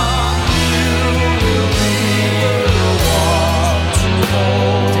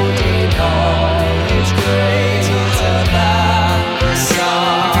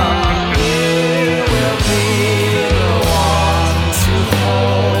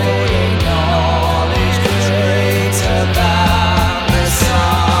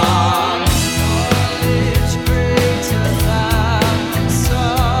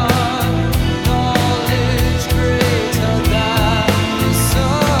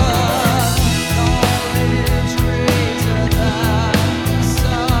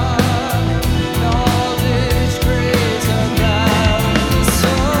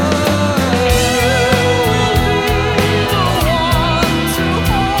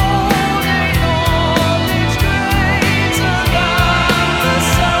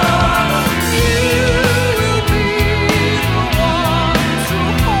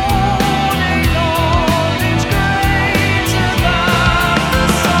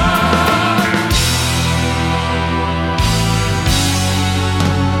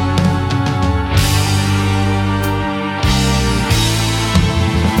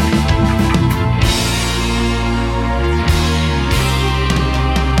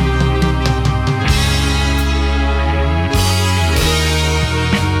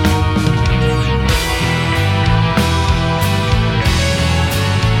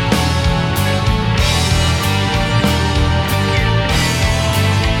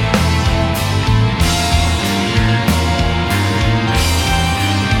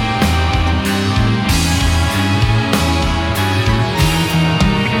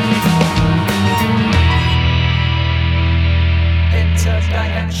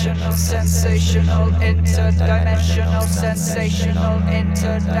 Sensational, interdimensional, sensational,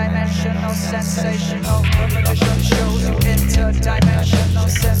 interdimensional, sensational. Premonition shows you interdimensional,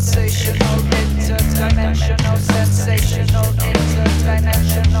 sensational, interdimensional, sensational,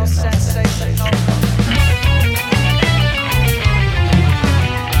 interdimensional, sensational.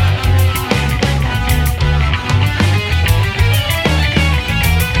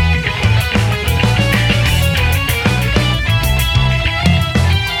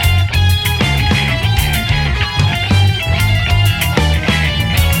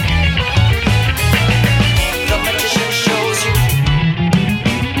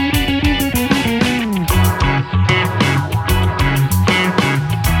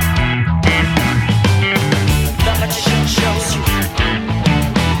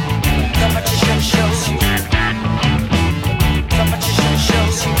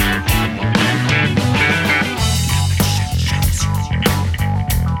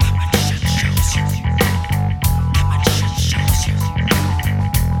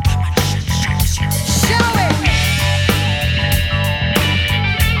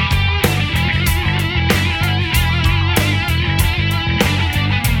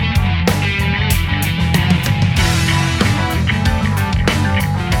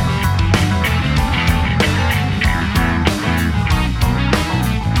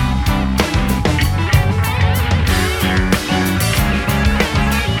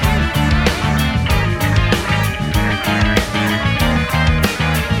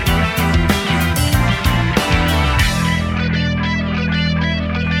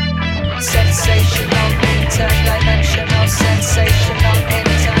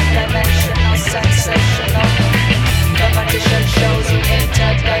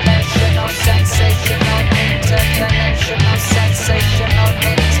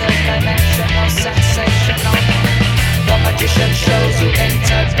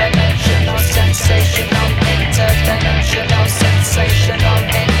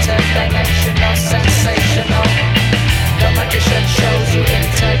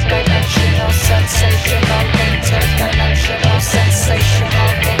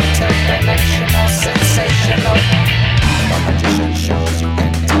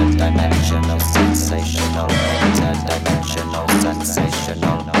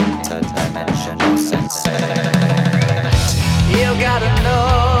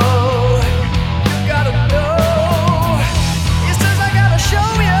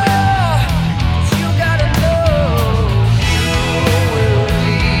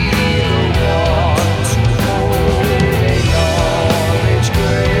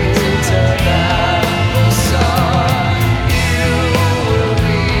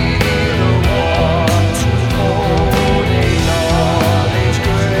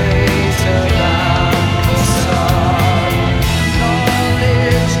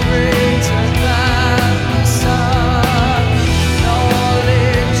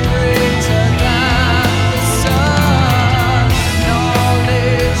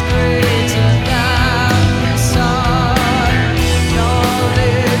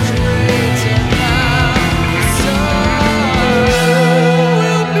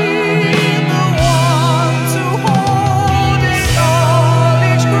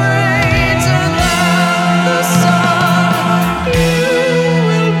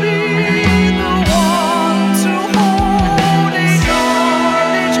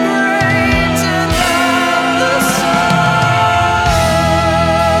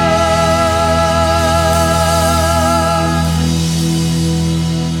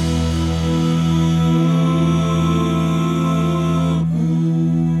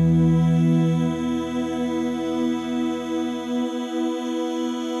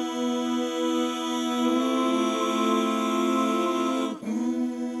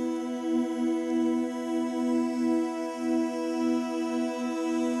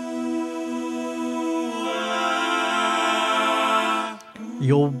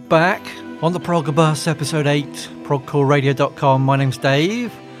 You're back on the Prog Bus, episode 8, progcoreradio.com. My name's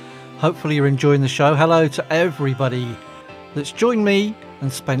Dave. Hopefully you're enjoying the show. Hello to everybody that's joined me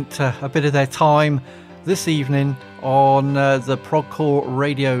and spent a bit of their time this evening on the Progcore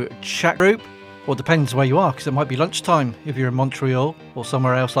Radio chat group. Or depends where you are, because it might be lunchtime if you're in Montreal or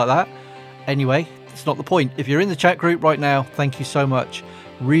somewhere else like that. Anyway, it's not the point. If you're in the chat group right now, thank you so much.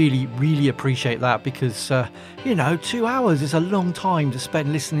 Really, really appreciate that, because, 2 hours is a long time to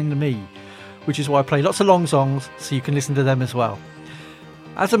spend listening to me, which is why I play lots of long songs so you can listen to them as well.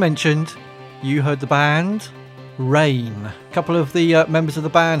 As I mentioned, you heard the band Rain. A couple of the members of the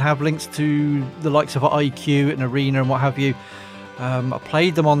band have links to the likes of IQ and Arena and what have you. I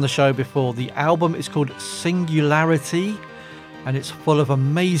played them on the show before. The album is called Singularity, and it's full of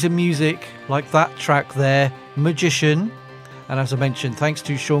amazing music like that track there, Magician. And as I mentioned, thanks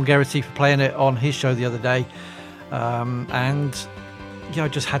to Sean Geraghty for playing it on his show the other day. I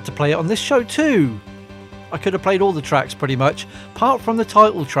just had to play it on this show too. I could have played all the tracks pretty much, apart from the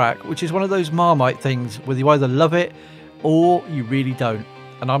title track, which is one of those Marmite things where you either love it or you really don't.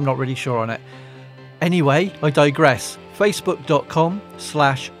 And I'm not really sure on it. Anyway, I digress.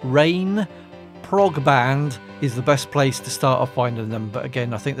 Facebook.com/Rain Prog Band is the best place to start off finding them. But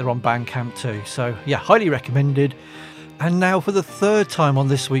again, I think they're on Bandcamp too. So yeah, highly recommended. And now for the third time on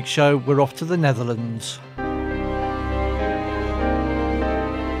this week's show, we're off to the Netherlands.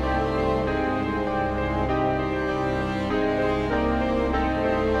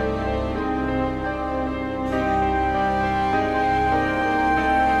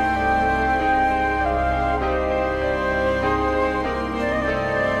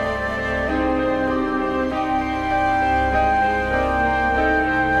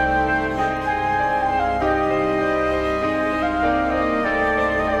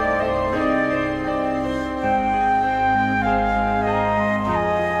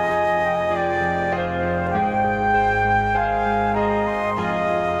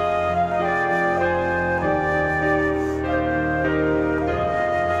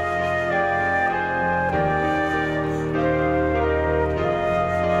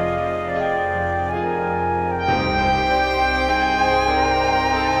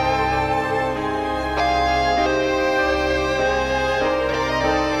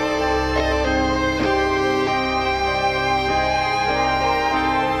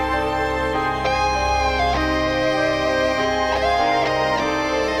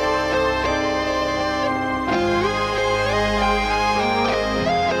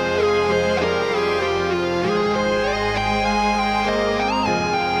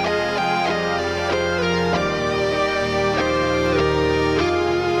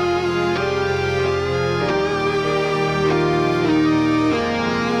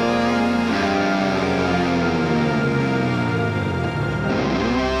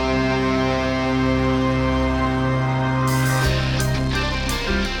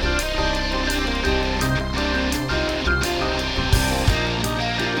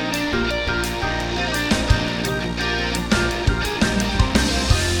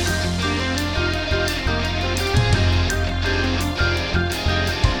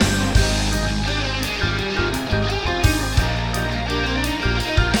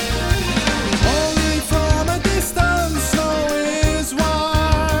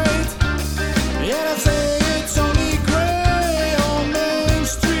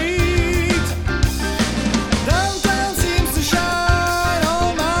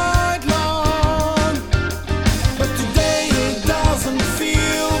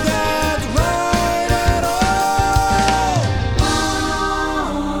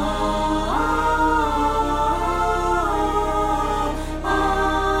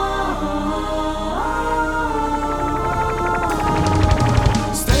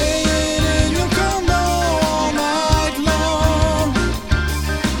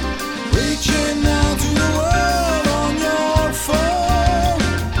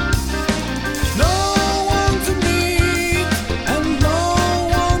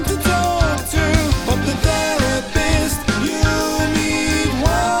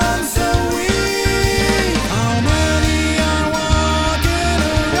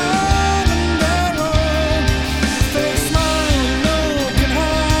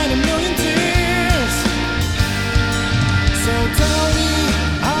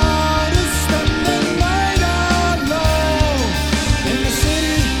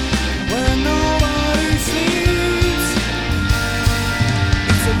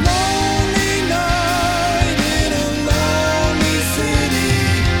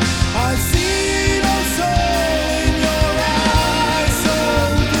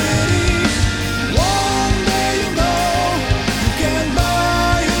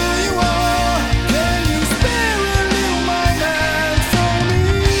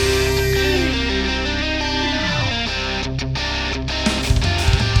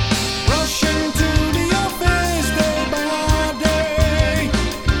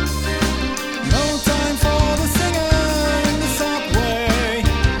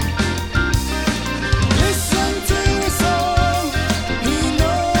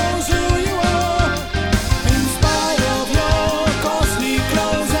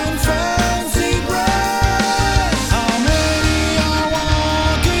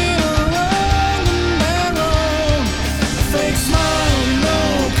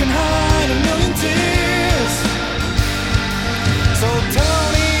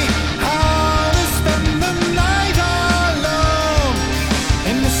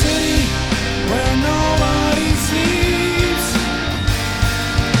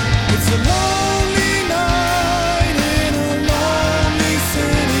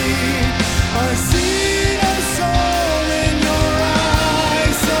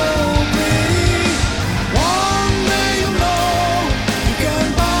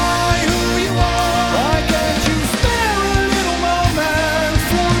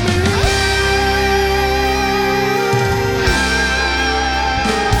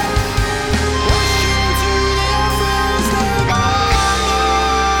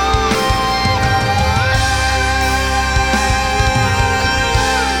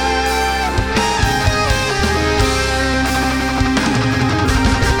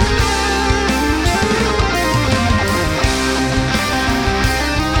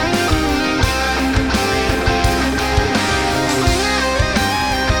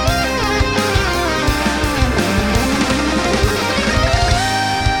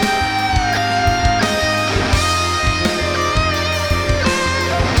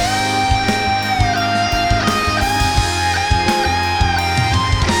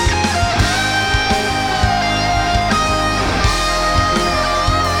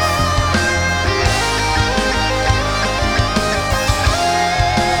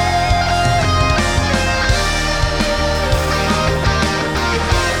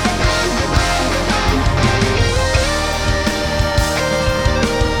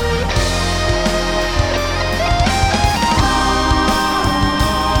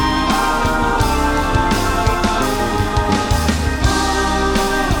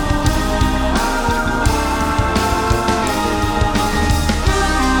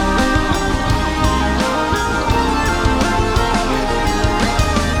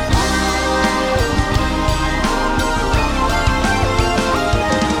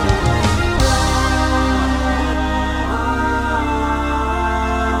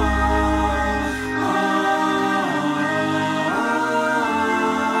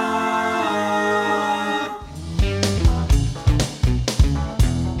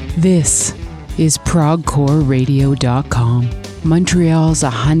 This is ProgCoreRadio.com, Montreal's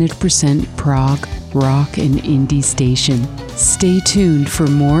 100% prog, rock, and indie station. Stay tuned for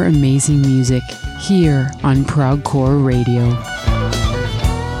more amazing music here on Progcore Radio.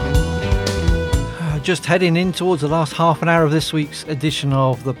 Just heading in towards the last half an hour of this week's edition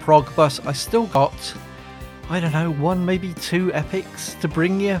of the Prog Bus. I still got, I don't know, one, maybe two epics to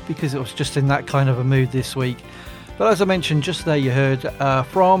bring you because it was just in that kind of a mood this week. But as I mentioned just there, you heard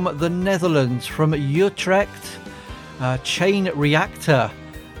from the Netherlands, from Utrecht, Chain Reactor.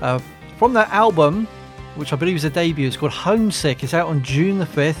 From their album, which I believe is a debut, it's called Homesick. It's out on June the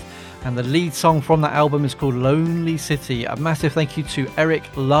 5th, and the lead song from that album is called Lonely City. A massive thank you to Eric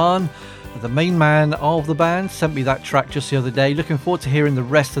Lahn, the main man of the band, sent me that track just the other day. Looking forward to hearing the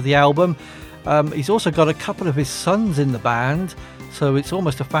rest of the album. He's also got a couple of his sons in the band, so it's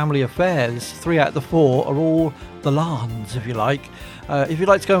almost a family affair. 3 out of the 4 are all the Lahns, if you like. If you'd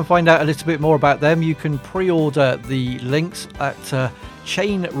like to go and find out a little bit more about them, you can pre-order the links at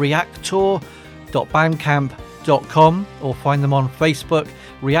chainreactor.bandcamp.com or find them on Facebook.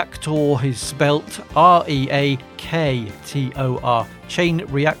 Reactor is spelt R-E-A-K-T-O-R.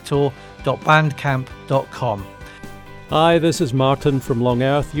 chainreactor.bandcamp.com. Hi, this is Martin from Long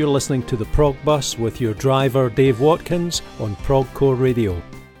Earth. You're listening to the Prog Bus with your driver Dave Watkins on Progcore Radio.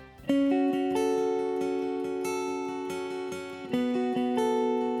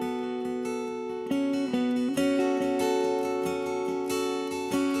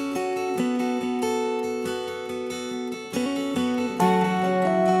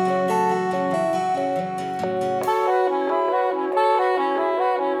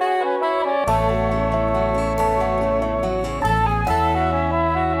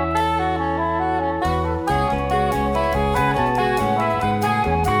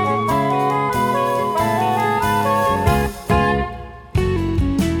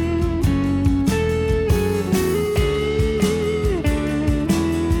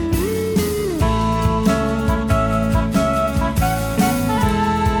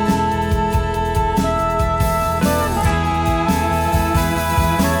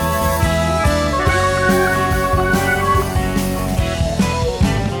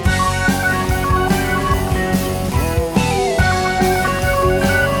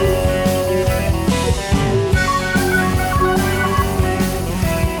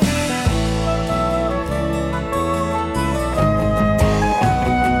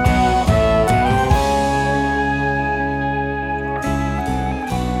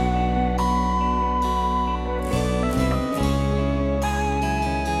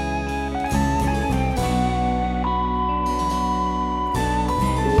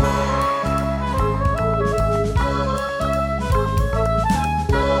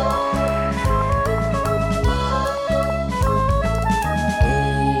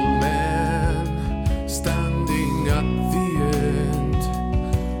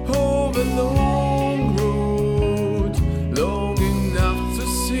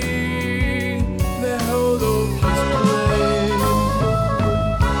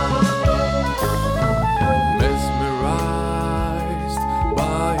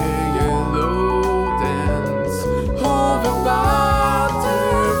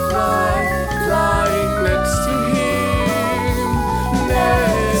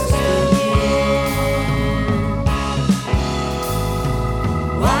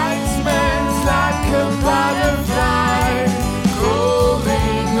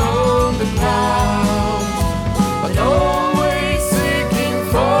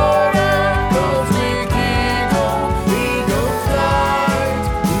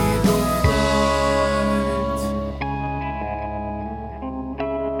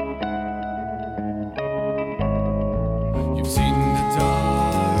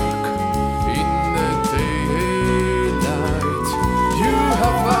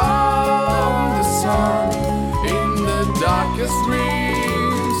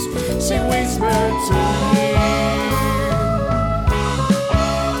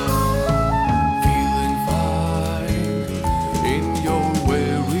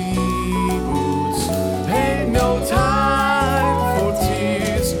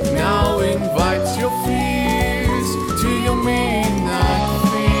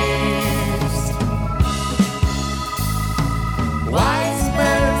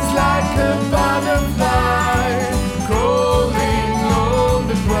 Butterfly crawling on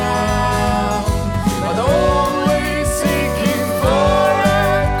the ground.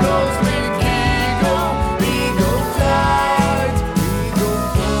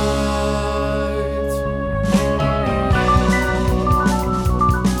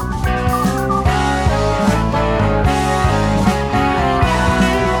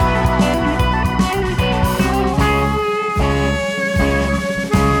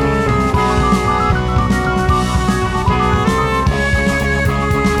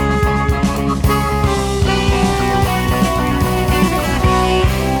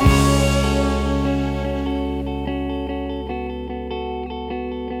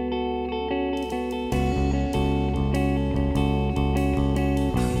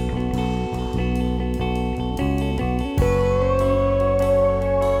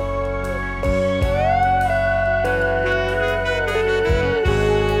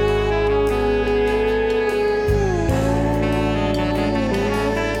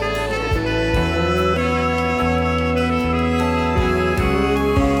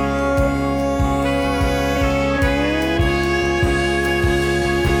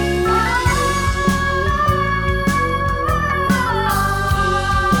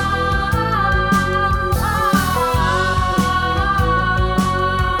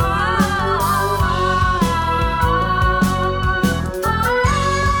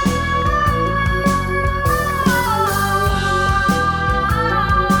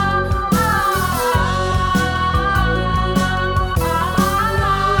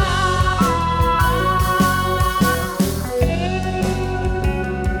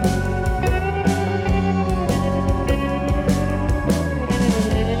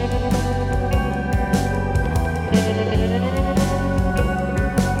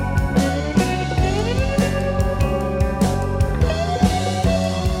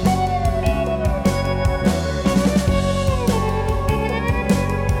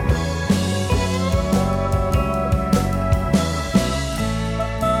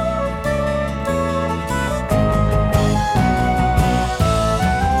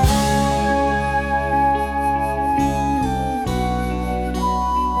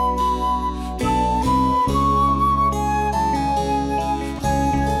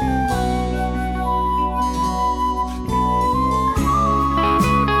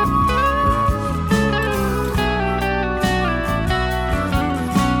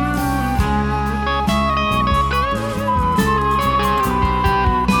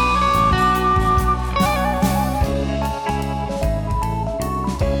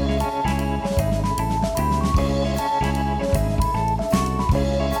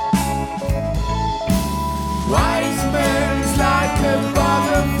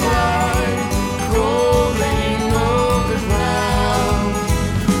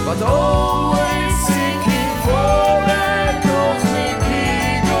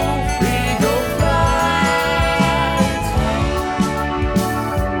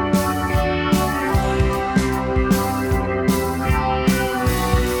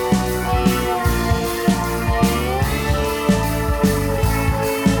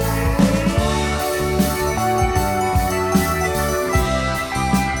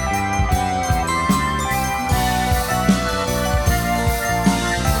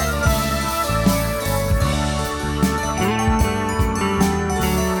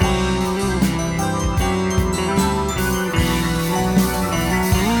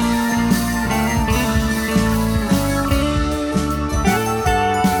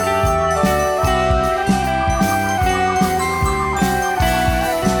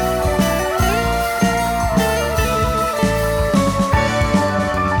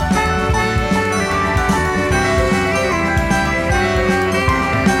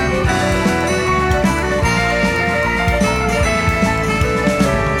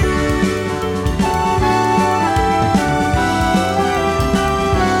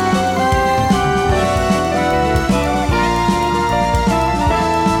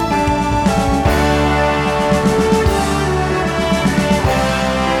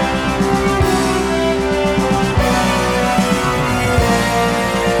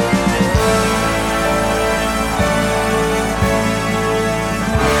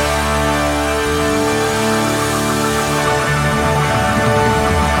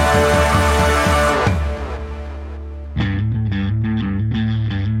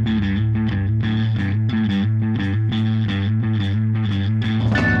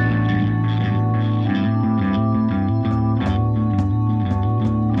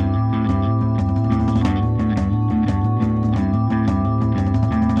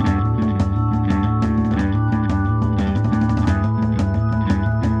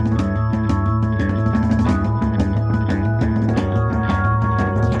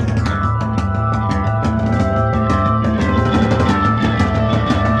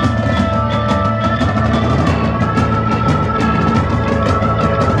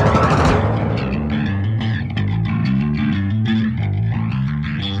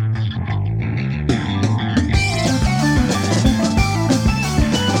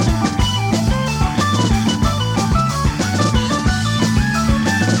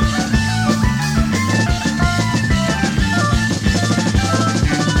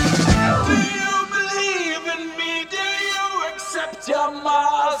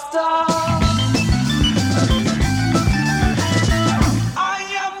 imposter. I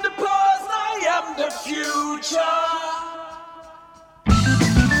am the past, I am the future.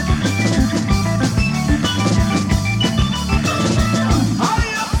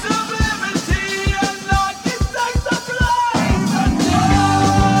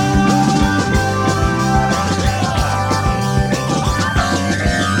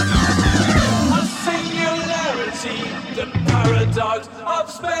 Paradox of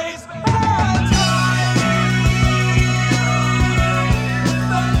space and time.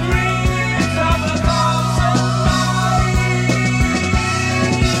 The dreams of a thousand minds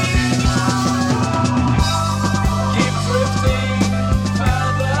keep drifting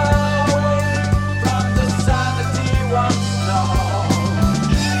further away from the sanity once known.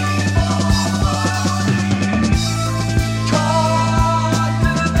 Caught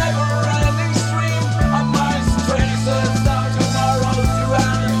in a never-ending stream of my traces. Tomorrow's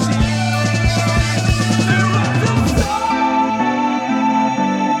duality.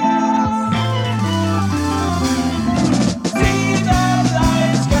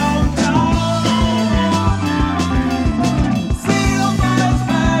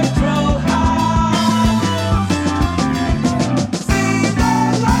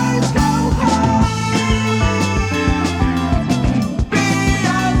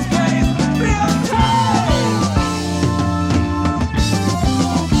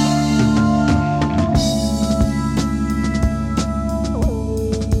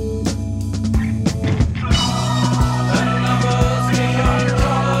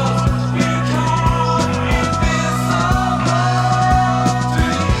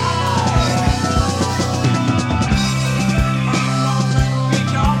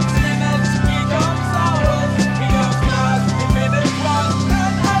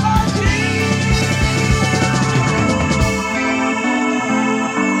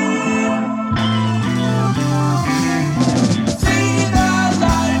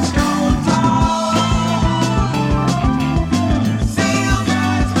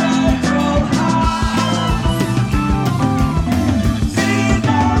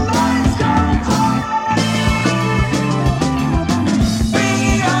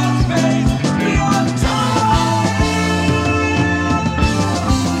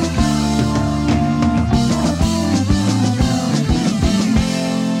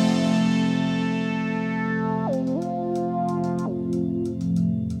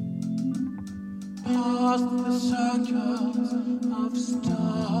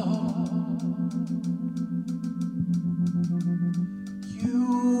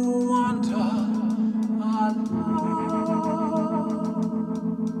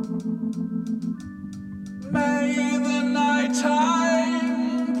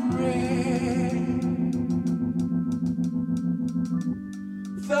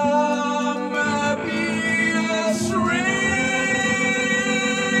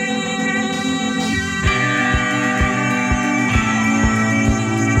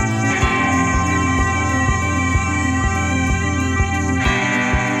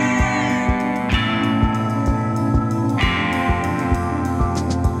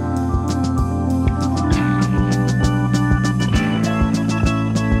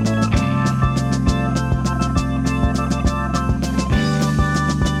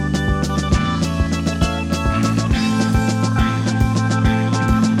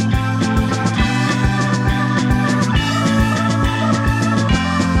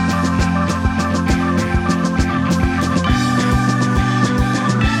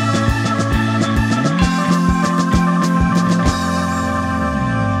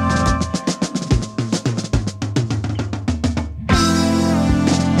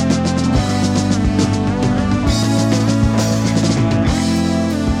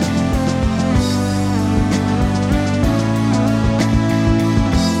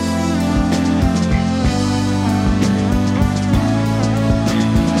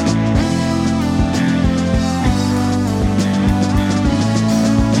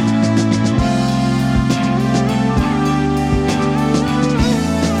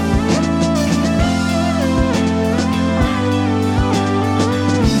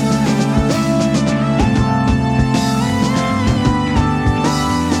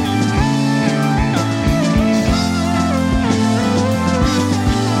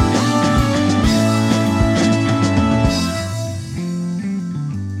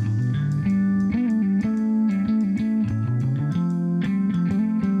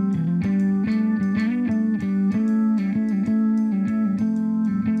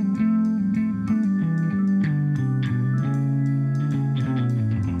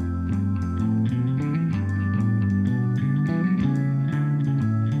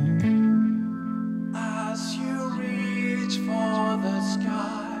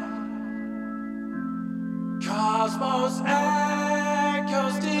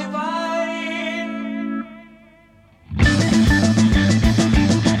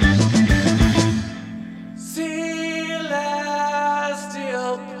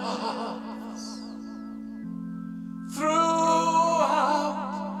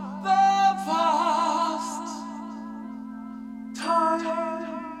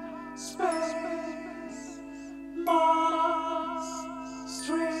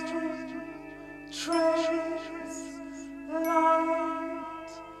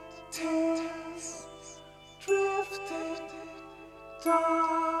 tears drifting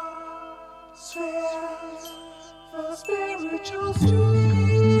dark spheres for spiritual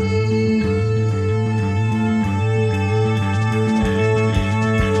streams.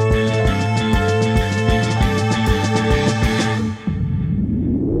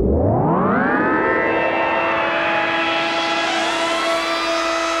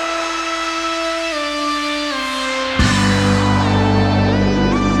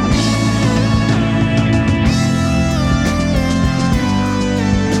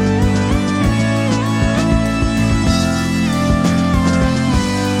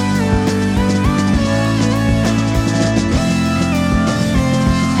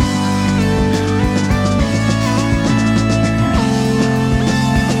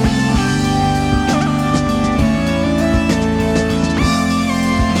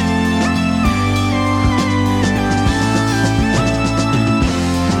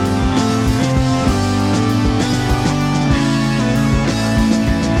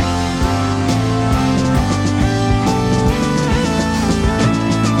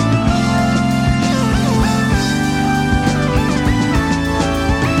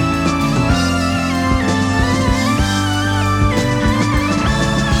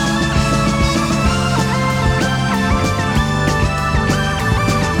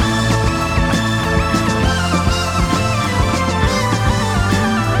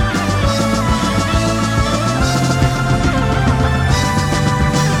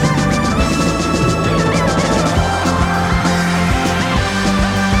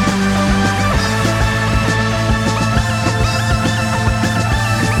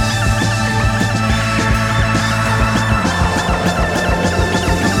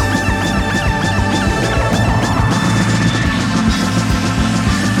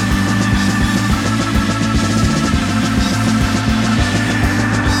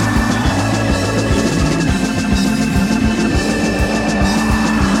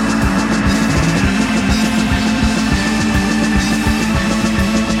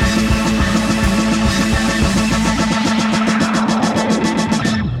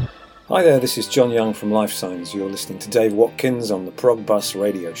 Hi there, this is John Young from Life Signs. You're listening to Dave Watkins on the Prog Bus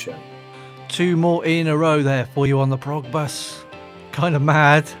radio show. 2 more in a row there for you on the Prog Bus. Kind of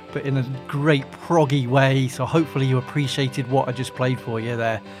mad, but in a great proggy way, so hopefully you appreciated what I just played for you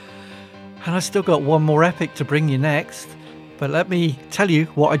there. And I still got one more epic to bring you next, but let me tell you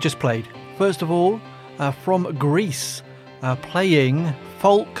what I just played. First of all, from Greece, playing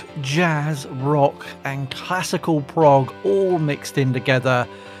folk, jazz, rock and classical prog all mixed in together.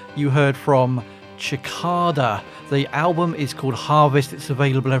 You heard from Cicada. The album is called Harvest. It's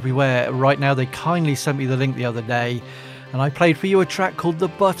available everywhere right now. They kindly sent me the link the other day, and I played for you a track called The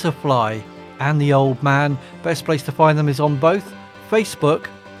Butterfly and The Old Man. Best place to find them is on both Facebook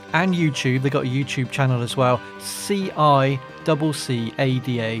and YouTube. They got a YouTube channel as well. Cicada,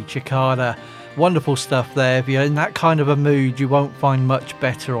 Cicada. Wonderful stuff there. If you're in that kind of a mood, you won't find much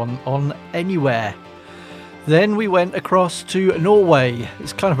better on anywhere. Then we went across to Norway.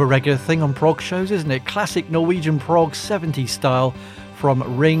 It's kind of a regular thing on prog shows, isn't it? Classic Norwegian prog 70s style from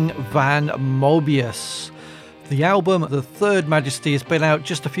Ring Van Mobius. The album, The Third Majesty, has been out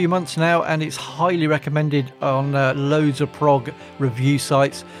just a few months now, and it's highly recommended on loads of prog review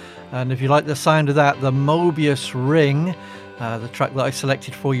sites. And if you like the sound of that, the Mobius Ring, the track that I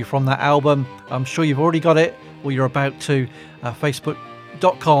selected for you from that album, I'm sure you've already got it, or you're about to.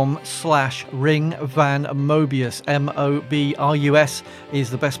 Facebook.com/Ring Van Mobius, Mobrus, is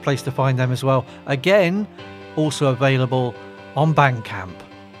the best place to find them as well. Again, also available on Bandcamp.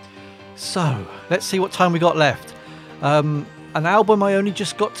 So let's see what time we got left. An album I only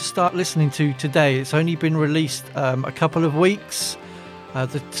just got to start listening to today. It's only been released a couple of weeks.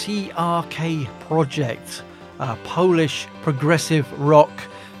 The TRK Project, Polish progressive rock,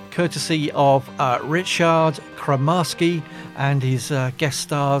 courtesy of Richard Kramarski and his guest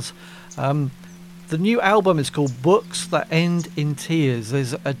stars. The new album is called Books That End in Tears.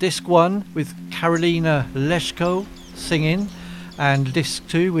 There's a disc 1 with Karolina Leszko singing, and disc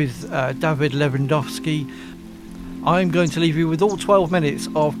 2 with David Lewandowski. I'm going to leave you with all 12 minutes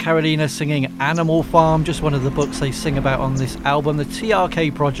of Karolina singing Animal Farm, just one of the books they sing about on this album. The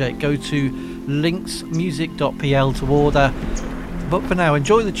TRK Project. Go to linksmusic.pl to order. But for now,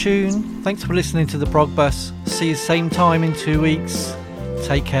 enjoy the tune. Thanks for listening to the Prog Bus. See you same time in 2 weeks.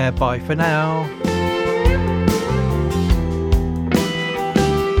 Take care. Bye for now.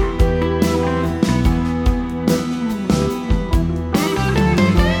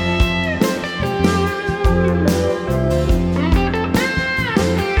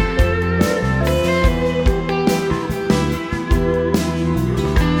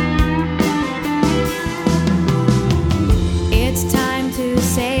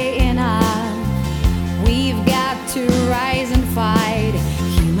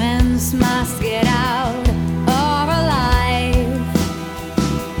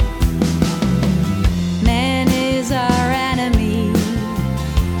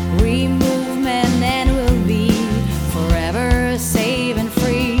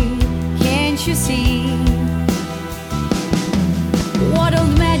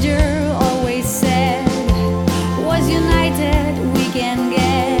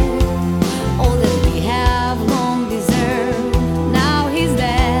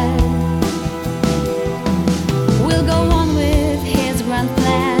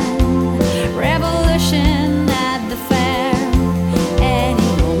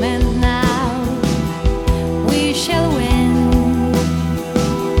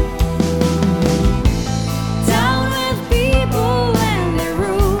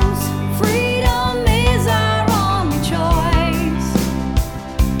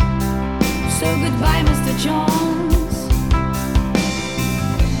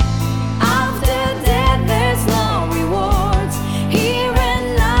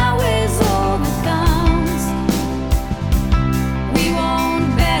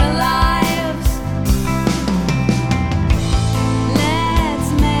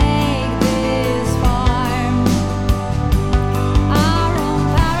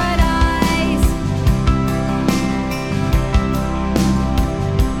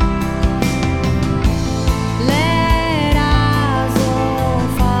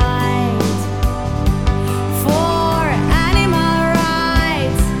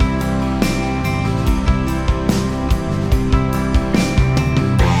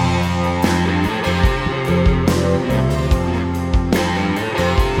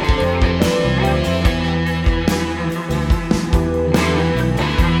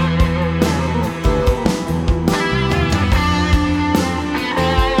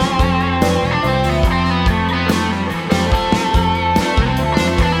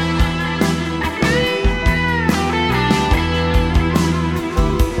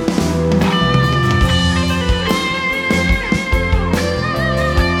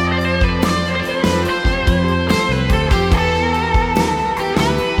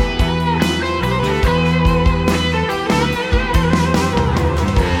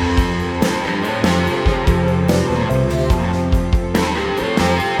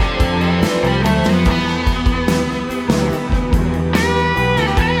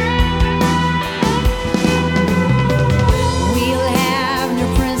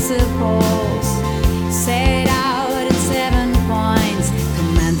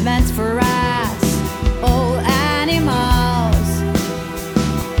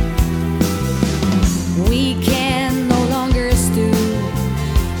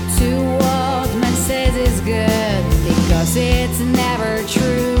 thinks it's never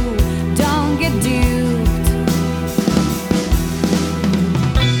true. Don't get duped.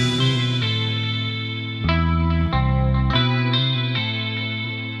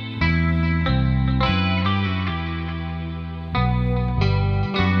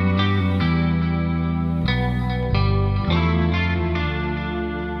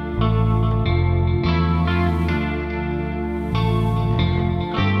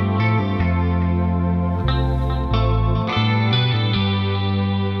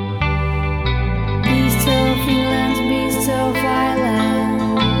 Beast of England, beast of Ireland,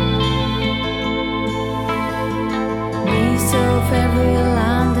 beast of every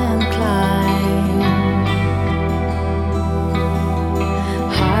land and clime,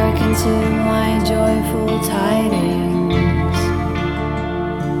 hearken to my joyful tidings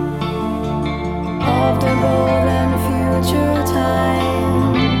of the golden future time.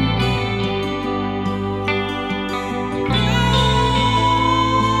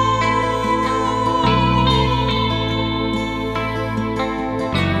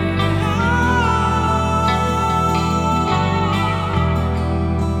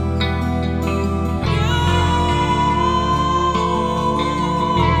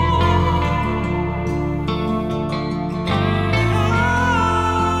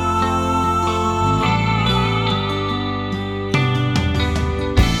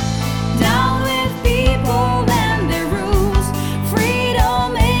 Down with people and their rules.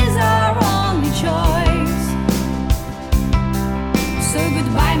 Freedom is our only choice. So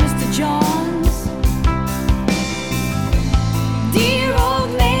goodbye, Mr. Jones. Dear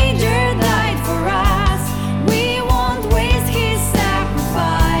old Major died for us. We won't waste his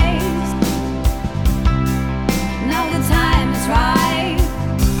sacrifice. Now the time is right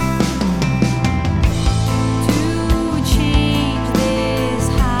to change this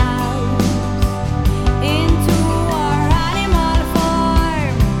house into our animal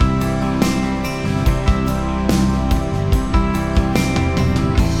farm.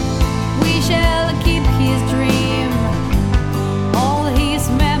 We shall keep his dream, all his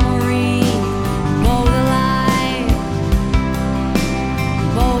memory, both alive,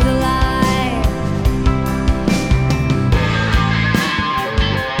 both alive.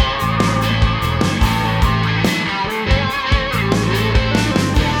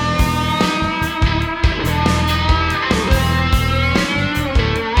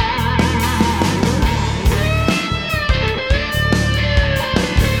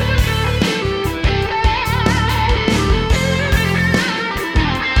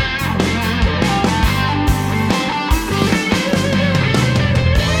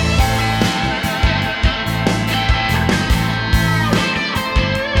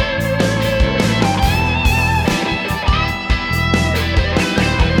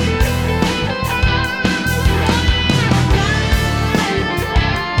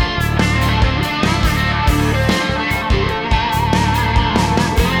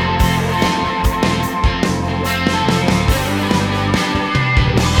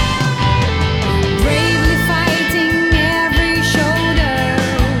 Bravely fighting every shoulder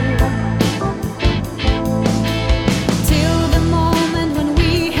till the moment when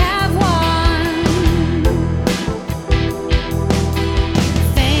we have won.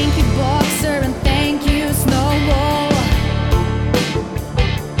 Thank you, boxer, and thank you, Snowball.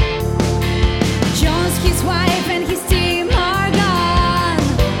 Jones, his wife, and his team are gone.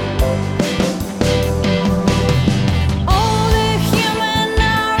 All the human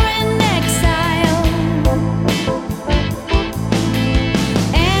are in exile,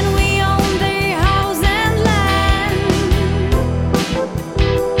 and we own their house and land.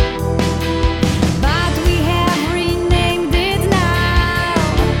 But we have renamed it now.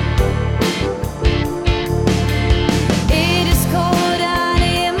 It is called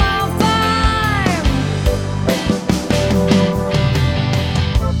Animal Farm.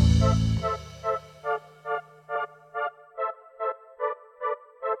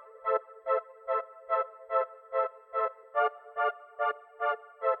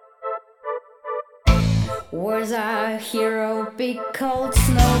 Was our hero big cold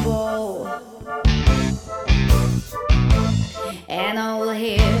Snowball and all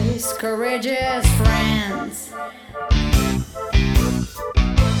his courageous friends?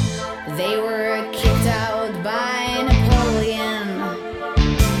 They were kicked out by Napoleon,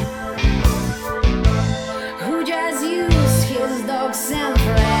 who just used his dogs and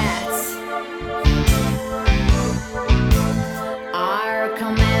rats. Our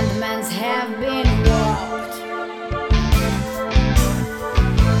commandments have been walked,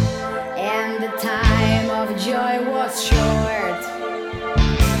 and the time of joy was short.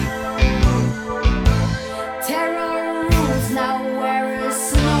 Terror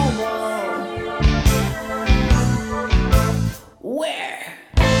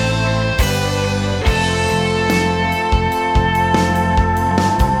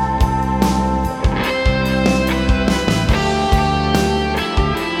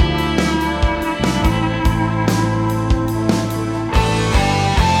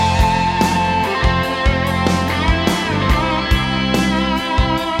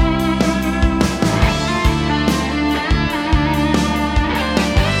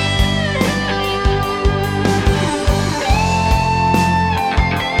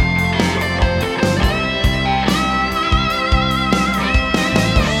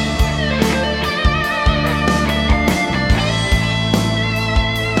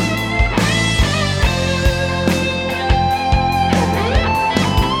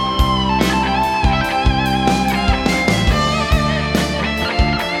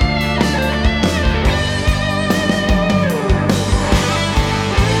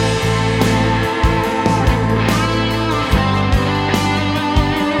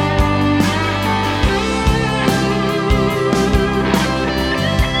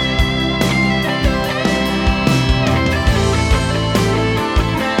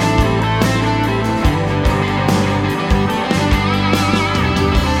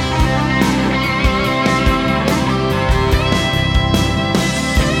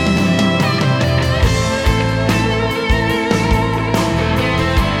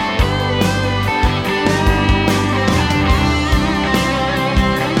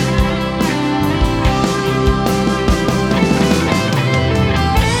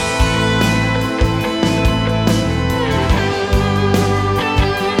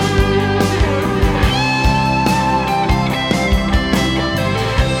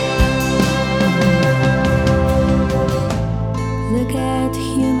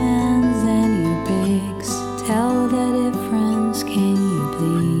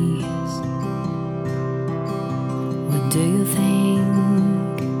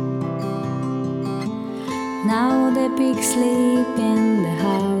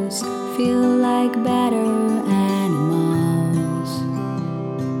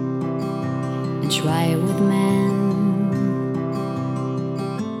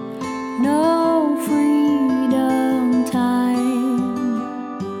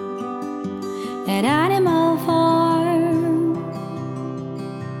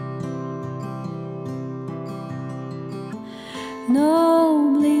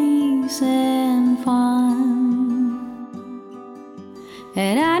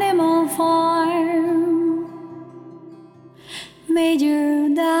Animal Farm. Major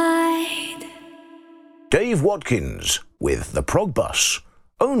died. Dave Watkins with the Prog Bus,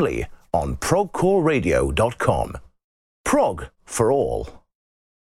 only on progcoreradio.com. Prog for all.